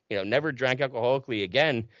had, you know, never drank alcoholically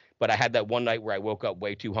again, but I had that one night where I woke up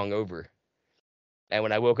way too hungover. And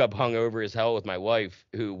when I woke up hungover as hell with my wife,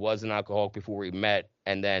 who was an alcoholic before we met,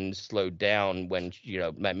 and then slowed down when you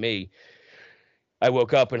know met me, I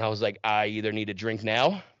woke up and I was like, I either need to drink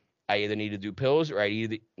now, I either need to do pills, or I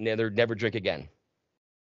either never drink again.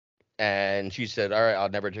 And she said, all right, I'll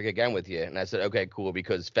never drink again with you. And I said, okay, cool,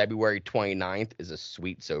 because February 29th is a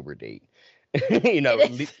sweet sober date. You know,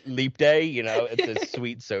 leap day, you know, it's a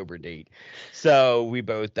sweet sober date. So we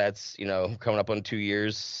both, that's, you know, coming up on 2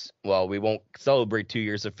 years. Well, we won't celebrate 2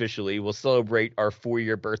 years officially. We'll celebrate our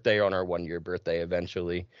 4-year birthday on our 1-year birthday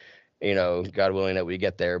eventually, you know, God willing that we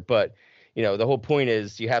get there. But, you know, the whole point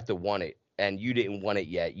is you have to want it. And you didn't want it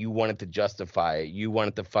yet. You wanted to justify it. You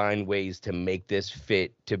wanted to find ways to make this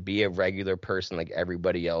fit to be a regular person like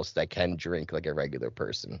everybody else that can drink like a regular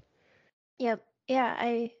person. Yep. Yeah,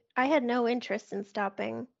 I had no interest in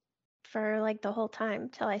stopping for like the whole time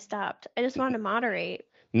till I stopped. I just wanted to moderate.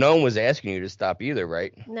 No one was asking you to stop either,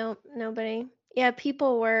 right? No, nobody. Yeah,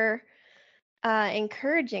 people were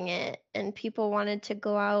encouraging it, and people wanted to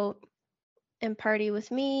go out and party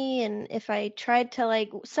with me. And if I tried to,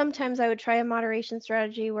 like, sometimes I would try a moderation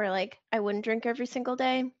strategy where like I wouldn't drink every single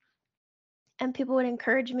day, and people would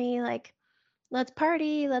encourage me like, let's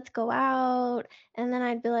party, let's go out. And then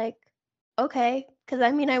I'd be like, okay, because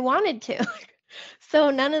I mean I wanted to.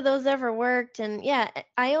 So none of those ever worked. And yeah,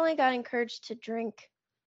 I only got encouraged to drink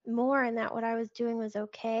more, and that what I was doing was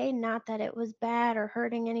okay, not that it was bad or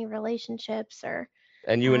hurting any relationships or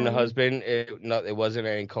And you and the husband, it wasn't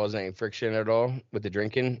any causing any friction at all with the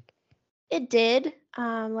drinking? It did.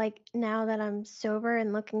 Like now that I'm sober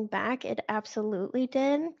and looking back, it absolutely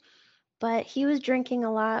did. But he was drinking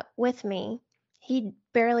a lot with me. He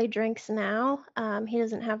barely drinks now. He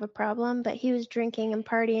doesn't have a problem, but he was drinking and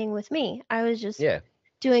partying with me. I was just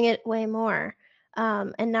doing it way more,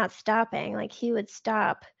 and not stopping. Like he would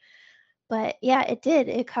stop. But yeah, it did.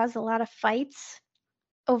 It caused a lot of fights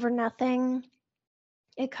over nothing.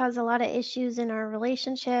 It caused a lot of issues in our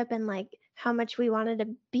relationship, and like how much we wanted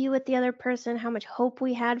to be with the other person, how much hope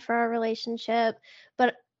we had for our relationship.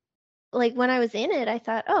 But like when I was in it, I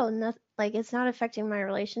thought, oh, no, like it's not affecting my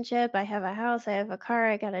relationship. I have a house, I have a car,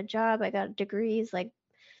 I got a job, I got degrees. Like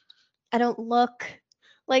I don't look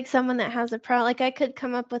like someone that has a problem. Like I could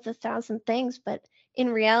come up with 1,000 things, but in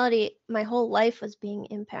reality, my whole life was being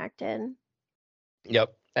impacted.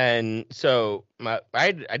 Yep. And so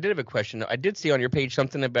I did have a question. I did see on your page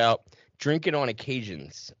something about drinking on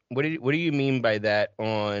occasions. What do you mean by that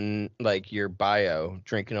on like your bio?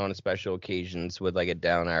 Drinking on special occasions with like a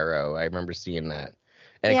down arrow. I remember seeing that,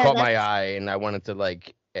 and it caught my eye, and I wanted to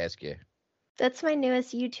like ask you. That's my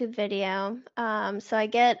newest YouTube video. So I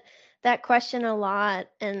get that question a lot,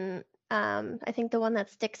 and I think the one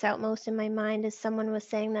that sticks out most in my mind is someone was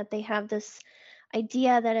saying that they have this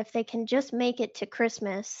idea that if they can just make it to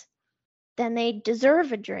Christmas, then they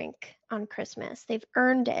deserve a drink on Christmas. They've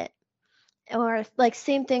earned it. Or like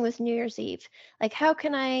same thing with New Year's Eve. Like how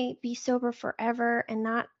can I be sober forever and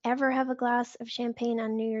not ever have a glass of champagne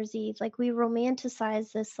on New Year's Eve? Like we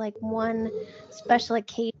romanticize this like one special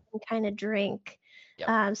occasion kind of drink.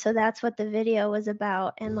 Yep. So that's what the video was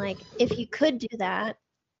about. And like if you could do that,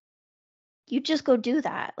 you just go do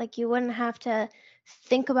that. Like you wouldn't have to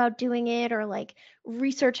think about doing it or like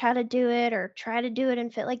research how to do it or try to do it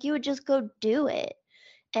and fit. Like you would just go do it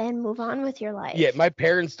and move on with your life. Yeah, my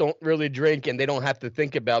parents don't really drink, and they don't have to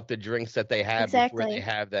think about the drinks that they have before they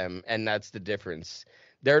have them, and that's the difference.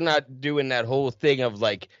 They're not doing that whole thing of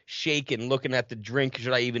like shaking, looking at the drink.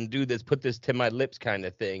 Should I even do this? Put this to my lips kind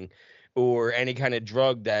of thing, or any kind of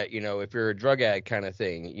drug that, you know, if you're a drug addict kind of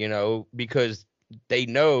thing, you know, because they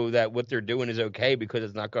know that what they're doing is okay because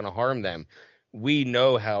it's not going to harm them. We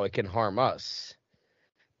know how it can harm us.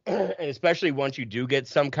 And especially once you do get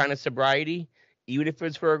some kind of sobriety, even if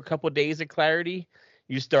it's for a couple of days of clarity,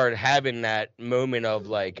 you start having that moment of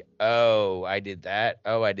like, oh, I did that.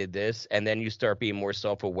 Oh, I did this. And then you start being more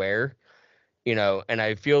self-aware, you know, and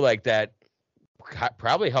I feel like that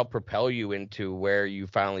probably helped propel you into where you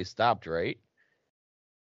finally stopped, right?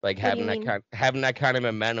 Like having that kind of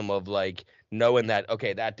momentum of like knowing that,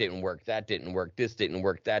 okay, that didn't work, this didn't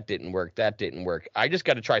work, that didn't work, that didn't work. I just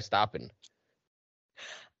got to try stopping.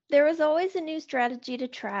 There was always a new strategy to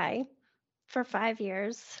try for 5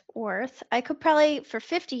 years worth. I could probably, for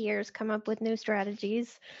 50 years, come up with new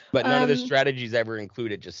strategies. But none of the strategies ever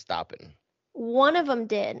included just stopping. One of them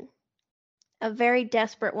did. A very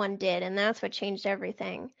desperate one did, and that's what changed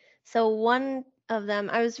everything. So one of them,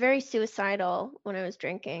 I was very suicidal when I was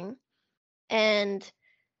drinking, and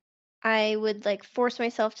I would like force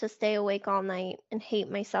myself to stay awake all night and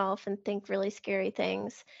hate myself and think really scary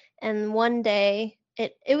things. And one day,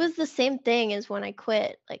 it was the same thing as when I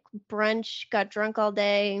quit, like brunch, got drunk all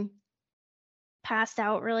day, passed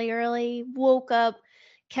out really early, woke up,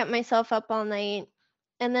 kept myself up all night,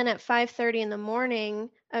 and then at 5:30 in the morning,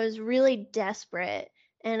 I was really desperate,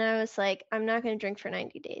 and I was like, I'm not going to drink for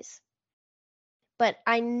 90 days. But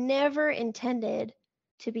I never intended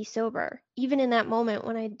to be sober, even in that moment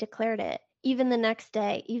when I declared it, even the next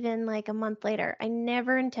day, even like a month later. I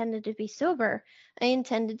never intended to be sober. I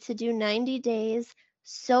intended to do 90 days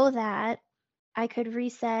so that I could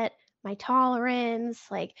reset my tolerance,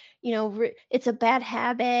 like, it's a bad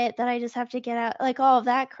habit that I just have to get out, like all of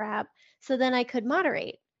that crap, so then I could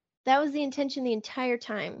moderate. That was the intention the entire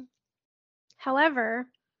time. However,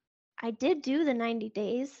 I did do the 90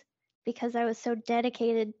 days because I was so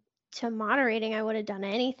dedicated to moderating, I would have done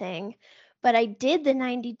anything. But I did the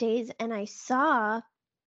 90 days and I saw,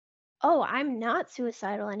 oh, I'm not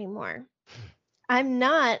suicidal anymore. I'm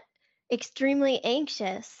not extremely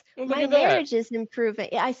anxious. Well, look My at that. marriage is improving.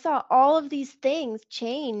 I saw all of these things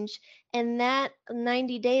change, and that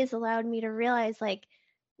 90 days allowed me to realize, like,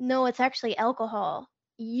 no, it's actually alcohol.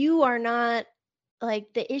 You are not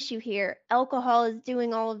like the issue here. Alcohol is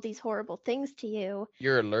doing all of these horrible things to you.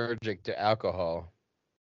 You're allergic to alcohol.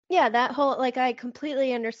 Yeah, that whole, like, I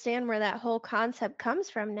completely understand where that whole concept comes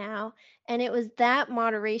from now. And it was that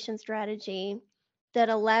moderation strategy that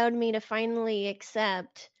allowed me to finally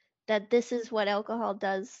accept that this is what alcohol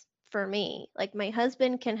does for me. Like, my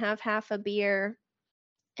husband can have half a beer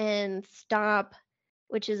and stop,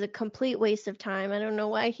 which is a complete waste of time. I don't know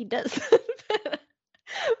why he does that.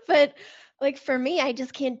 But like for me, I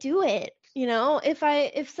just can't do it.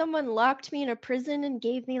 If someone locked me in a prison and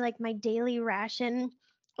gave me like my daily ration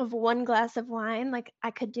of one glass of wine, like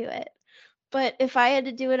I could do it. But if I had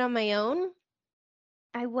to do it on my own,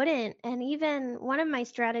 I wouldn't. And even one of my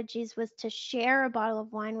strategies was to share a bottle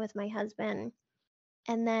of wine with my husband,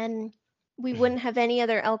 and then we wouldn't have any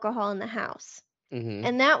other alcohol in the house. Mm-hmm.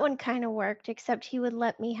 And that one kind of worked, except he would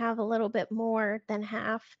let me have a little bit more than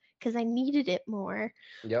half because I needed it more.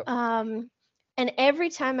 Yep. And every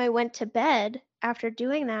time I went to bed after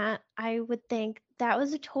doing that, I would think that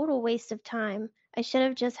was a total waste of time. I should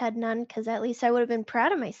have just had none because at least I would have been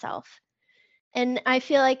proud of myself. And I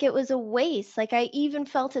feel like it was a waste. Like I even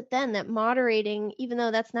felt it then that moderating, even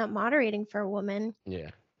though that's not moderating for a woman.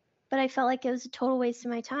 Yeah. But I felt like it was a total waste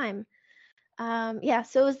of my time. Yeah,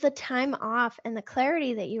 so it was the time off and the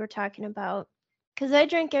clarity that you were talking about. Because I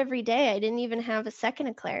drank every day. I didn't even have a second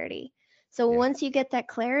of clarity. So once you get that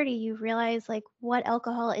clarity, you realize like what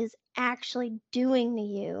alcohol is actually doing to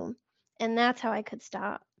you. And that's how I could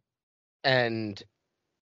stop. And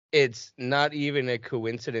it's not even a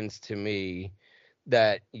coincidence to me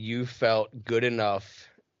that you felt good enough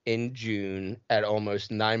in June at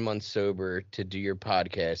almost 9 months sober to do your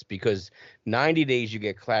podcast, because 90 days you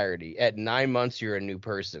get clarity. At 9 months, you're a new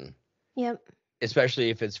person. Yep. Especially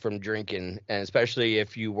if it's from drinking, and especially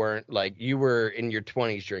if you weren't like, you were in your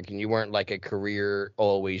 20s drinking, you weren't like a career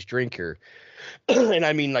always drinker. And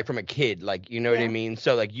I mean like from a kid, like, you know what I mean?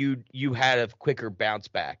 So like you had a quicker bounce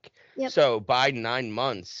back. Yep. So by 9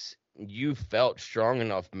 months, you felt strong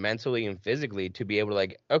enough mentally and physically to be able to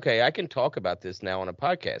like, okay, I can talk about this now on a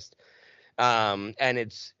podcast. And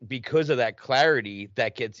it's because of that clarity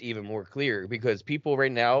that gets even more clear, because people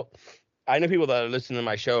right now, I know people that are listening to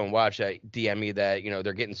my show and watch that DM me that,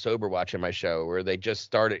 they're getting sober watching my show, or they just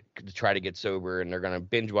started to try to get sober and they're going to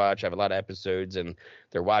binge watch. I have a lot of episodes and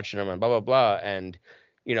they're watching them and blah, blah, blah. And,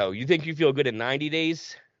 you think you feel good in 90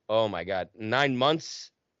 days? Oh my God. 9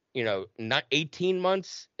 months, not 18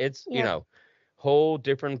 months. It's, whole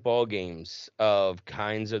different ball games of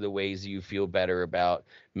kinds of the ways you feel better about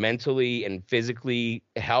mentally and physically,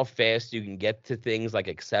 how fast you can get to things like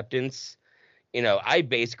acceptance. I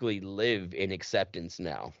basically live in acceptance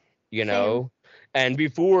now, and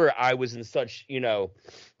before I was in such,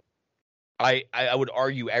 I would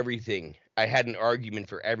argue everything. I had an argument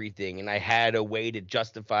for everything, and I had a way to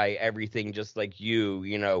justify everything, just like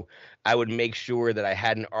you. I would make sure that I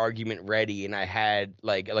had an argument ready, and I had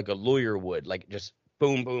like a lawyer would, like just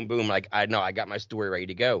boom, boom, boom. Like I know I got my story ready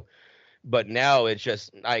to go. But now it's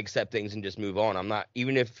just I accept things and just move on. I'm not,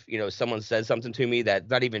 even if, someone says something to me that's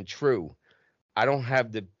not even true. I don't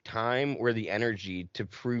have the time or the energy to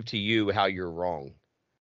prove to you how you're wrong.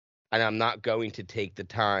 And I'm not going to take the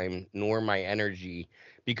time nor my energy,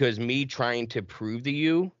 because me trying to prove to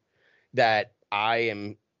you that I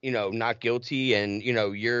am, not guilty, and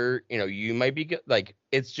you might be like,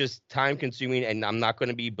 it's just time consuming, and I'm not going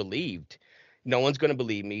to be believed. No one's going to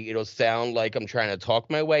believe me. It'll sound like I'm trying to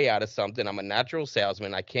talk my way out of something. I'm a natural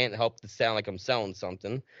salesman. I can't help to sound like I'm selling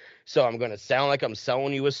something. So I'm going to sound like I'm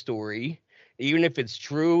selling you a story. Even if it's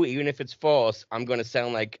true, even if it's false, I'm going to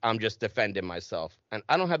sound like I'm just defending myself. And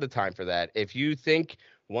I don't have the time for that. If you think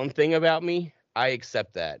one thing about me, I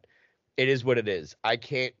accept that. It is what it is. I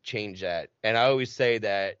can't change that. And I always say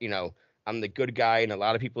that, I'm the good guy in a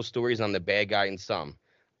lot of people's stories, and I'm the bad guy in some.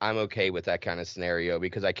 I'm okay with that kind of scenario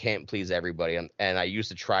because I can't please everybody. And I used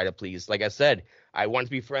to try to please, like I said, I want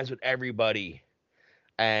to be friends with everybody.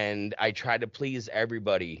 And I try to please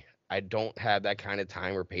everybody. I don't have that kind of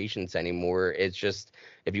time or patience anymore. It's just,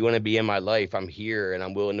 if you want to be in my life, I'm here, and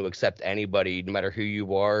I'm willing to accept anybody, no matter who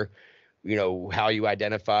you are, how you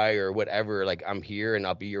identify or whatever. Like, I'm here, and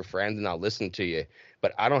I'll be your friend, and I'll listen to you.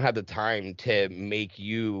 But I don't have the time to make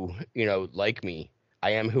you, like me.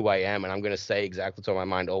 I am who I am, and I'm going to say exactly what's on my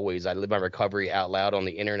mind always. I live my recovery out loud on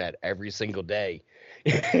the internet every single day.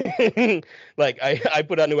 Like, I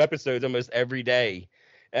put out new episodes almost every day,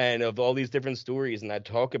 and of all these different stories, and I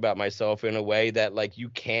talk about myself in a way that, like, you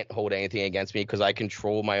can't hold anything against me because I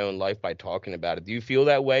control my own life by talking about it. Do you feel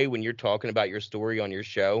that way when you're talking about your story on your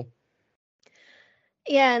show?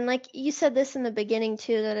 Yeah, and like you said this in the beginning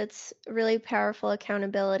too, that it's really powerful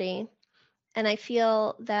accountability. And I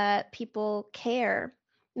feel that people care.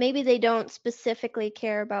 Maybe they don't specifically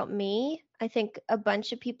care about me. I think a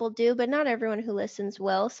bunch of people do, but not everyone who listens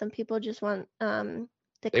will. Some people just want the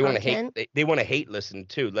They want to hate. content. They want to hate listen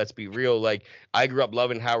too. Let's be real. Like, I grew up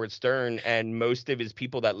loving Howard Stern, and most of his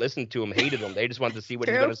people that listened to him hated him. They just wanted to see what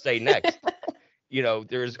he's going True. to say next.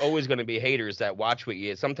 There's always going to be haters that watch what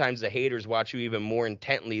you. Sometimes the haters watch you even more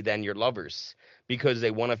intently than your lovers because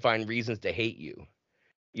they want to find reasons to hate you.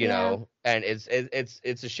 Yeah. And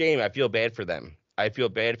it's a shame. I feel bad for them. I feel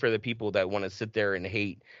bad for the people that want to sit there and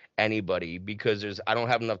hate anybody, because I don't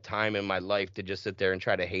have enough time in my life to just sit there and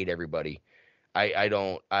try to hate everybody. I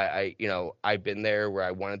don't I've been there where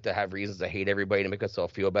I wanted to have reasons to hate everybody to make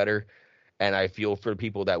myself feel better, and I feel for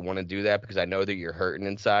people that want to do that, because I know that you're hurting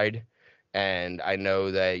inside, and I know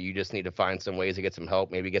that you just need to find some ways to get some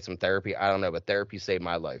help, maybe get some therapy. I don't know, but therapy saved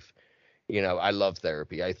my life. I love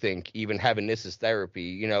therapy. I think even having this is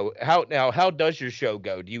therapy. How does your show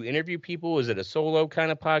go? Do you interview people? Is it a solo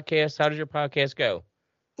kind of podcast? How does your podcast go?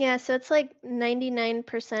 Yeah, so it's like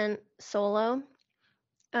 99% solo.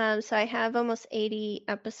 So I have almost 80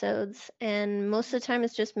 episodes, and most of the time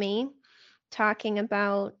it's just me talking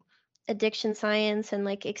about addiction science and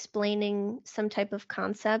like explaining some type of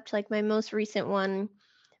concept. Like my most recent one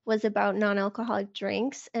was about non-alcoholic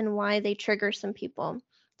drinks and why they trigger some people.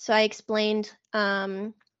 So I explained,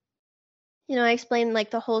 I explained like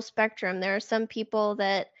the whole spectrum. There are some people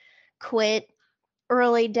that quit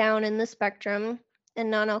early down in the spectrum, and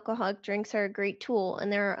non-alcoholic drinks are a great tool.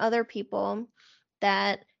 And there are other people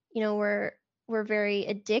that, were very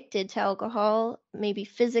addicted to alcohol, maybe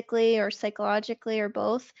physically or psychologically or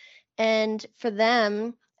both. And for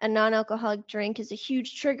them, a non-alcoholic drink is a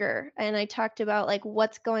huge trigger. And I talked about like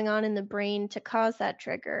what's going on in the brain to cause that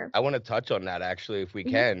trigger. I want to touch on that actually, if we Mhm.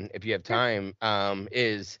 can, if you have Sure. time.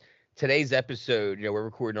 Is today's episode, we're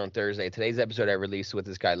recording on Thursday. Today's episode I released with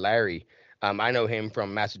this guy, Larry. I know him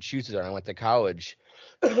from Massachusetts, and I went to college.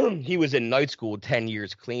 He was in night school 10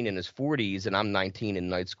 years clean in his 40s, and I'm 19 in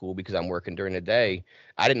night school because I'm working during the day.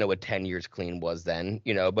 I didn't know what 10 years clean was then,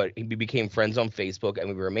 but we became friends on Facebook, and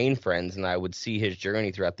we remained friends, and I would see his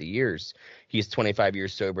journey throughout the years. He's 25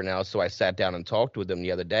 years sober now, so I sat down and talked with him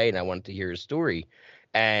the other day, and I wanted to hear his story.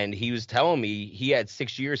 And he was telling me he had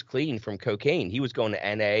 6 years clean from cocaine. He was going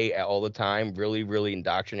to NA all the time, really, really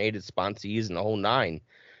indoctrinated, sponsees, and the whole nine.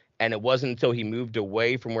 And it wasn't until he moved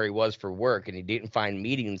away from where he was for work, and he didn't find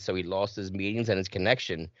meetings, so he lost his meetings and his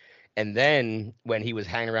connection. And then when he was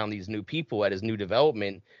hanging around these new people at his new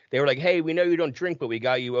development, they were like, "Hey, we know you don't drink, but we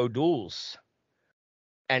got you O'Doul's."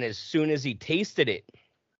 And as soon as he tasted it,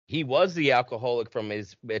 he was the alcoholic from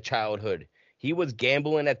his childhood. He was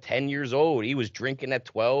gambling at 10 years old. He was drinking at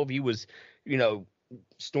 12. He was, you know,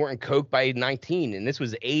 snorting coke by 19, and this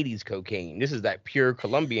was 80s cocaine. This is that pure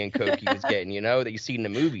Colombian coke he was getting, that you see in the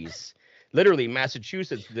movies. Literally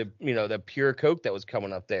Massachusetts, the pure coke that was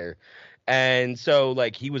coming up there. And so,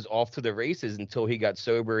 like, he was off to the races until he got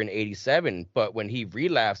sober in 87. But when he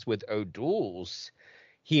relapsed with O'Doul's,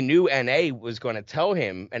 he knew NA was going to tell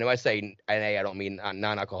him. And when I say NA, I don't mean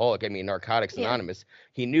non-alcoholic. I mean Narcotics Yeah. Anonymous.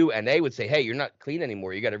 He knew NA would say, hey, you're not clean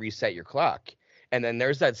anymore. You got to reset your clock. And then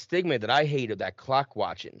there's that stigma that I hate of that clock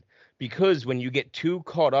watching. Because when you get too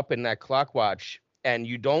caught up in that clock watch and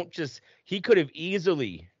you don't just, he could have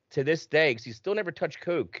easily, to this day, because he still never touched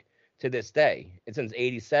Coke to this day. It's since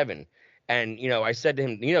 87. And, you know, I said to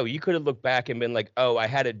him, you know, you could have looked back and been like, oh, I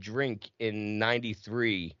had a drink in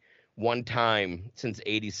 93 one time since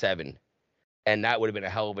 87. And that would have been a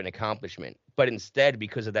hell of an accomplishment. But instead,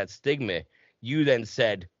 because of that stigma, you then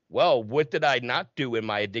said, well, what did I not do in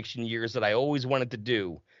my addiction years that I always wanted to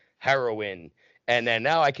do? Heroin. And then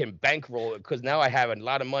now I can bankroll it because now I have a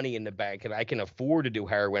lot of money in the bank and I can afford to do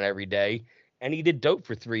heroin every day. And he did dope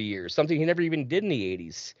for 3 years, something he never even did in the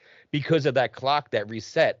 80s because of that clock that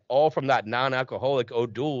reset, all from that non-alcoholic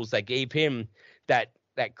O'Doul's that gave him that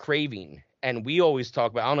craving. And we always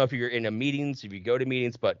talk about, I don't know if you're in a meetings, if you go to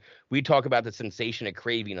meetings, but we talk about the sensation of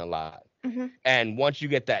craving a lot. Mm-hmm. And once you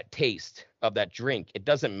get that taste of that drink, it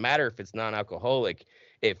doesn't matter if it's non-alcoholic.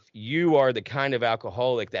 If you are the kind of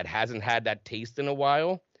alcoholic that hasn't had that taste in a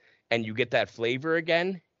while and you get that flavor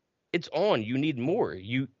again, it's on. You need more.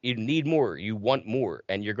 You need more. You want more,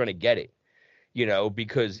 and you're going to get it, you know,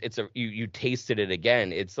 because it's you tasted it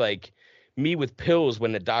again. It's like me with pills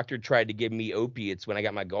when the doctor tried to give me opiates when I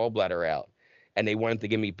got my gallbladder out and they wanted to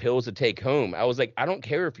give me pills to take home. I was like, I don't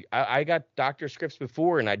care if I got doctor scripts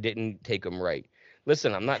before and I didn't take them right.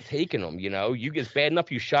 Listen, I'm not taking them, you know. It's bad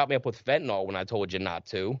enough you shot me up with fentanyl when I told you not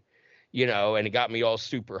to, you know, and it got me all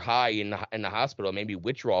super high in the hospital, made me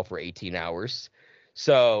withdrawal for 18 hours.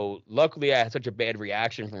 So luckily I had such a bad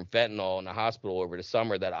reaction from fentanyl in the hospital over the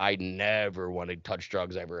summer that I never want to touch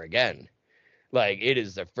drugs ever again. Like, it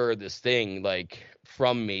is the furthest thing, like,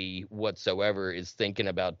 from me whatsoever is thinking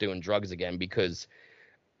about doing drugs again because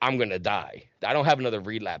I'm going to die. I don't have another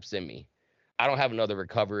relapse in me. I don't have another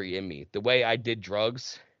recovery in me. The way I did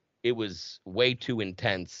drugs, it was way too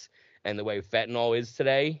intense. And the way fentanyl is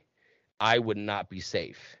today, I would not be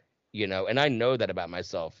safe, you know, and I know that about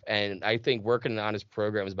myself. And I think working on this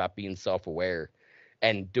program is about being self-aware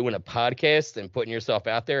and doing a podcast and putting yourself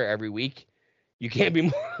out there every week. You can't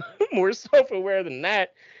be more self-aware than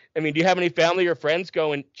that. I mean, do you have any family or friends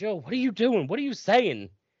going, Joe, what are you doing? What are you saying?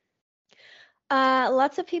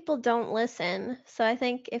 Lots of people don't listen. So I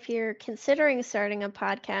think if you're considering starting a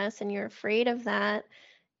podcast and you're afraid of that,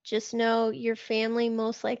 just know your family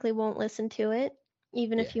most likely won't listen to it,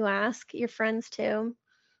 even if you ask your friends to.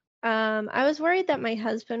 I was worried that my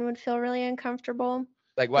husband would feel really uncomfortable.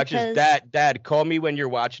 Like, watch his dad, call me when you're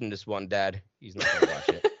watching this one, Dad. He's not going to watch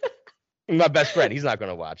it. My best friend, he's not going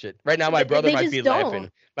to watch it. Right now, my brother might be laughing.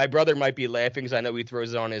 My brother might be laughing because I know he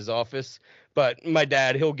throws it on his office. But my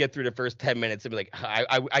dad, he'll get through the first 10 minutes and be like,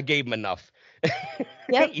 I gave him enough.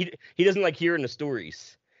 Yep. He doesn't like hearing the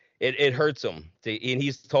stories. It hurts him. And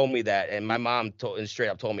he's told me that. And my mom straight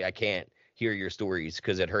up told me I can't hear your stories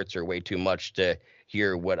because it hurts her way too much to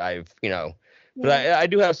hear what I've, you know. Yeah. But I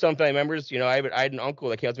do have some family members. You know, I had an uncle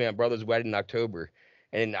that came out to me at my brother's wedding in October.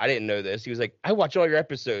 And I didn't know this. He was like, I watch all your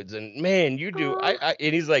episodes. And, man, you do. And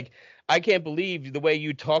he's like, I can't believe the way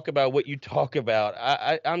you talk about what you talk about.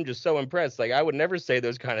 I'm just so impressed. Like, I would never say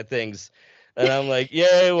those kind of things. And I'm like,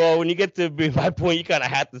 yeah, well, when you get to be my point, you kind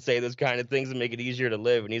of have to say those kind of things and make it easier to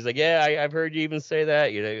live. And he's like, yeah, I've heard you even say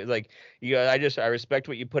that. You know, like, I respect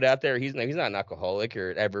what you put out there. He's not an alcoholic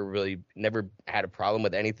or never had a problem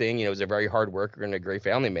with anything. You know, he's a very hard worker and a great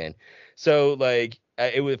family man. So, like,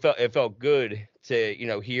 it felt good to, you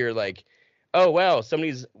know, hear, like, oh, wow,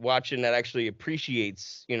 somebody's watching that actually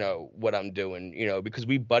appreciates, you know, what I'm doing, you know, because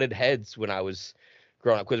we butted heads when I was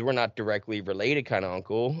growing up because we're not directly related kind of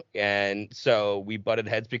uncle. And so we butted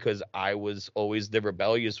heads because I was always the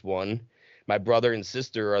rebellious one. My brother and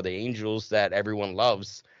sister are the angels that everyone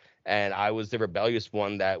loves. And I was the rebellious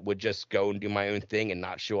one that would just go and do my own thing and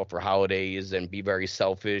not show up for holidays and be very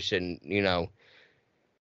selfish. And, you know,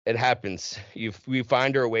 it happens. We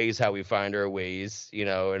find our ways how we find our ways, you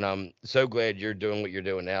know, and I'm so glad you're doing what you're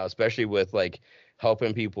doing now, especially with, like,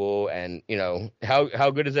 helping people. And, you know, how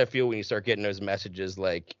good does that feel when you start getting those messages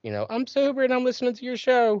like, you know, I'm sober and I'm listening to your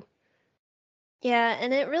show? Yeah,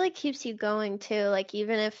 and it really keeps you going too. Like,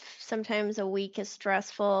 even if sometimes a week is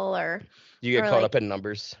stressful or Do you get caught like, up in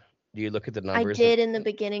numbers? Do you look at the numbers? I did in the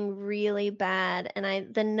beginning really bad,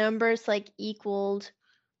 and the numbers like equaled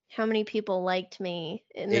how many people liked me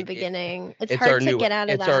in the beginning. It's hard to get out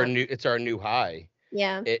of that. It's our new high.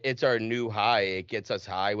 Yeah. it's our new high. It gets us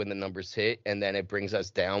high when the numbers hit, and then it brings us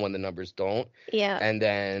down when the numbers don't. Yeah. And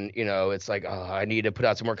then, it's like, oh, I need to put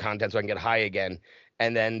out some more content so I can get high again.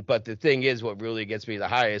 And then, but the thing is, what really gets me the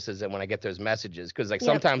highest is that when I get those messages, because like Yep.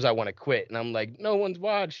 sometimes I want to quit, and I'm like, no one's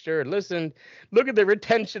watched or listened. Look at the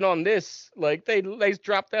retention on this. Like they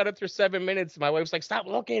dropped out after 7 minutes. My wife's like, stop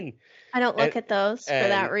looking. I don't look at those for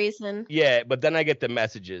that and- reason. Yeah, but then I get the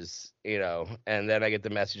messages, and then I get the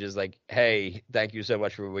messages like, "Hey, thank you so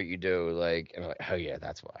much for what you do." Like, and I'm like, "Oh yeah,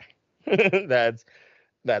 that's why."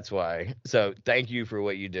 That's why. So, thank you for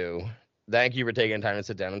what you do. Thank you for taking time to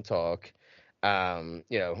sit down and talk.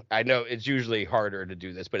 I know it's usually harder to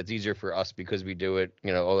do this, but it's easier for us because we do it,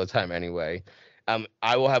 all the time anyway.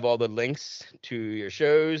 I will have all the links to your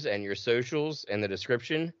shows and your socials in the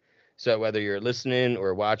description. So whether you're listening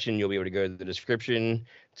or watching, you'll be able to go to the description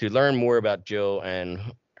to learn more about Jill and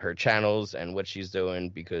her channels and what she's doing,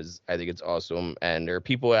 because I think it's awesome. And there are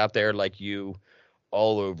people out there like you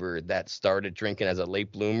all over that started drinking as a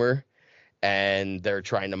late bloomer, and they're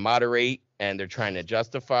trying to moderate and they're trying to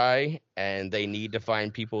justify, and they need to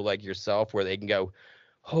find people like yourself where they can go,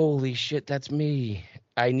 holy shit, that's me.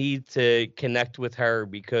 I need to connect with her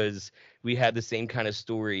because we had the same kind of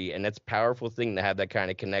story, and that's a powerful thing to have that kind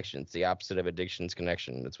of connection. It's the opposite of addiction's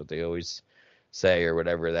connection. That's what they always say, or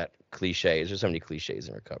whatever that cliche is. There's so many cliches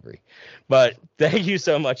in recovery. But thank you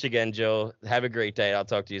so much again, Jill. Have a great day. I'll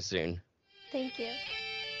talk to you soon. Thank you.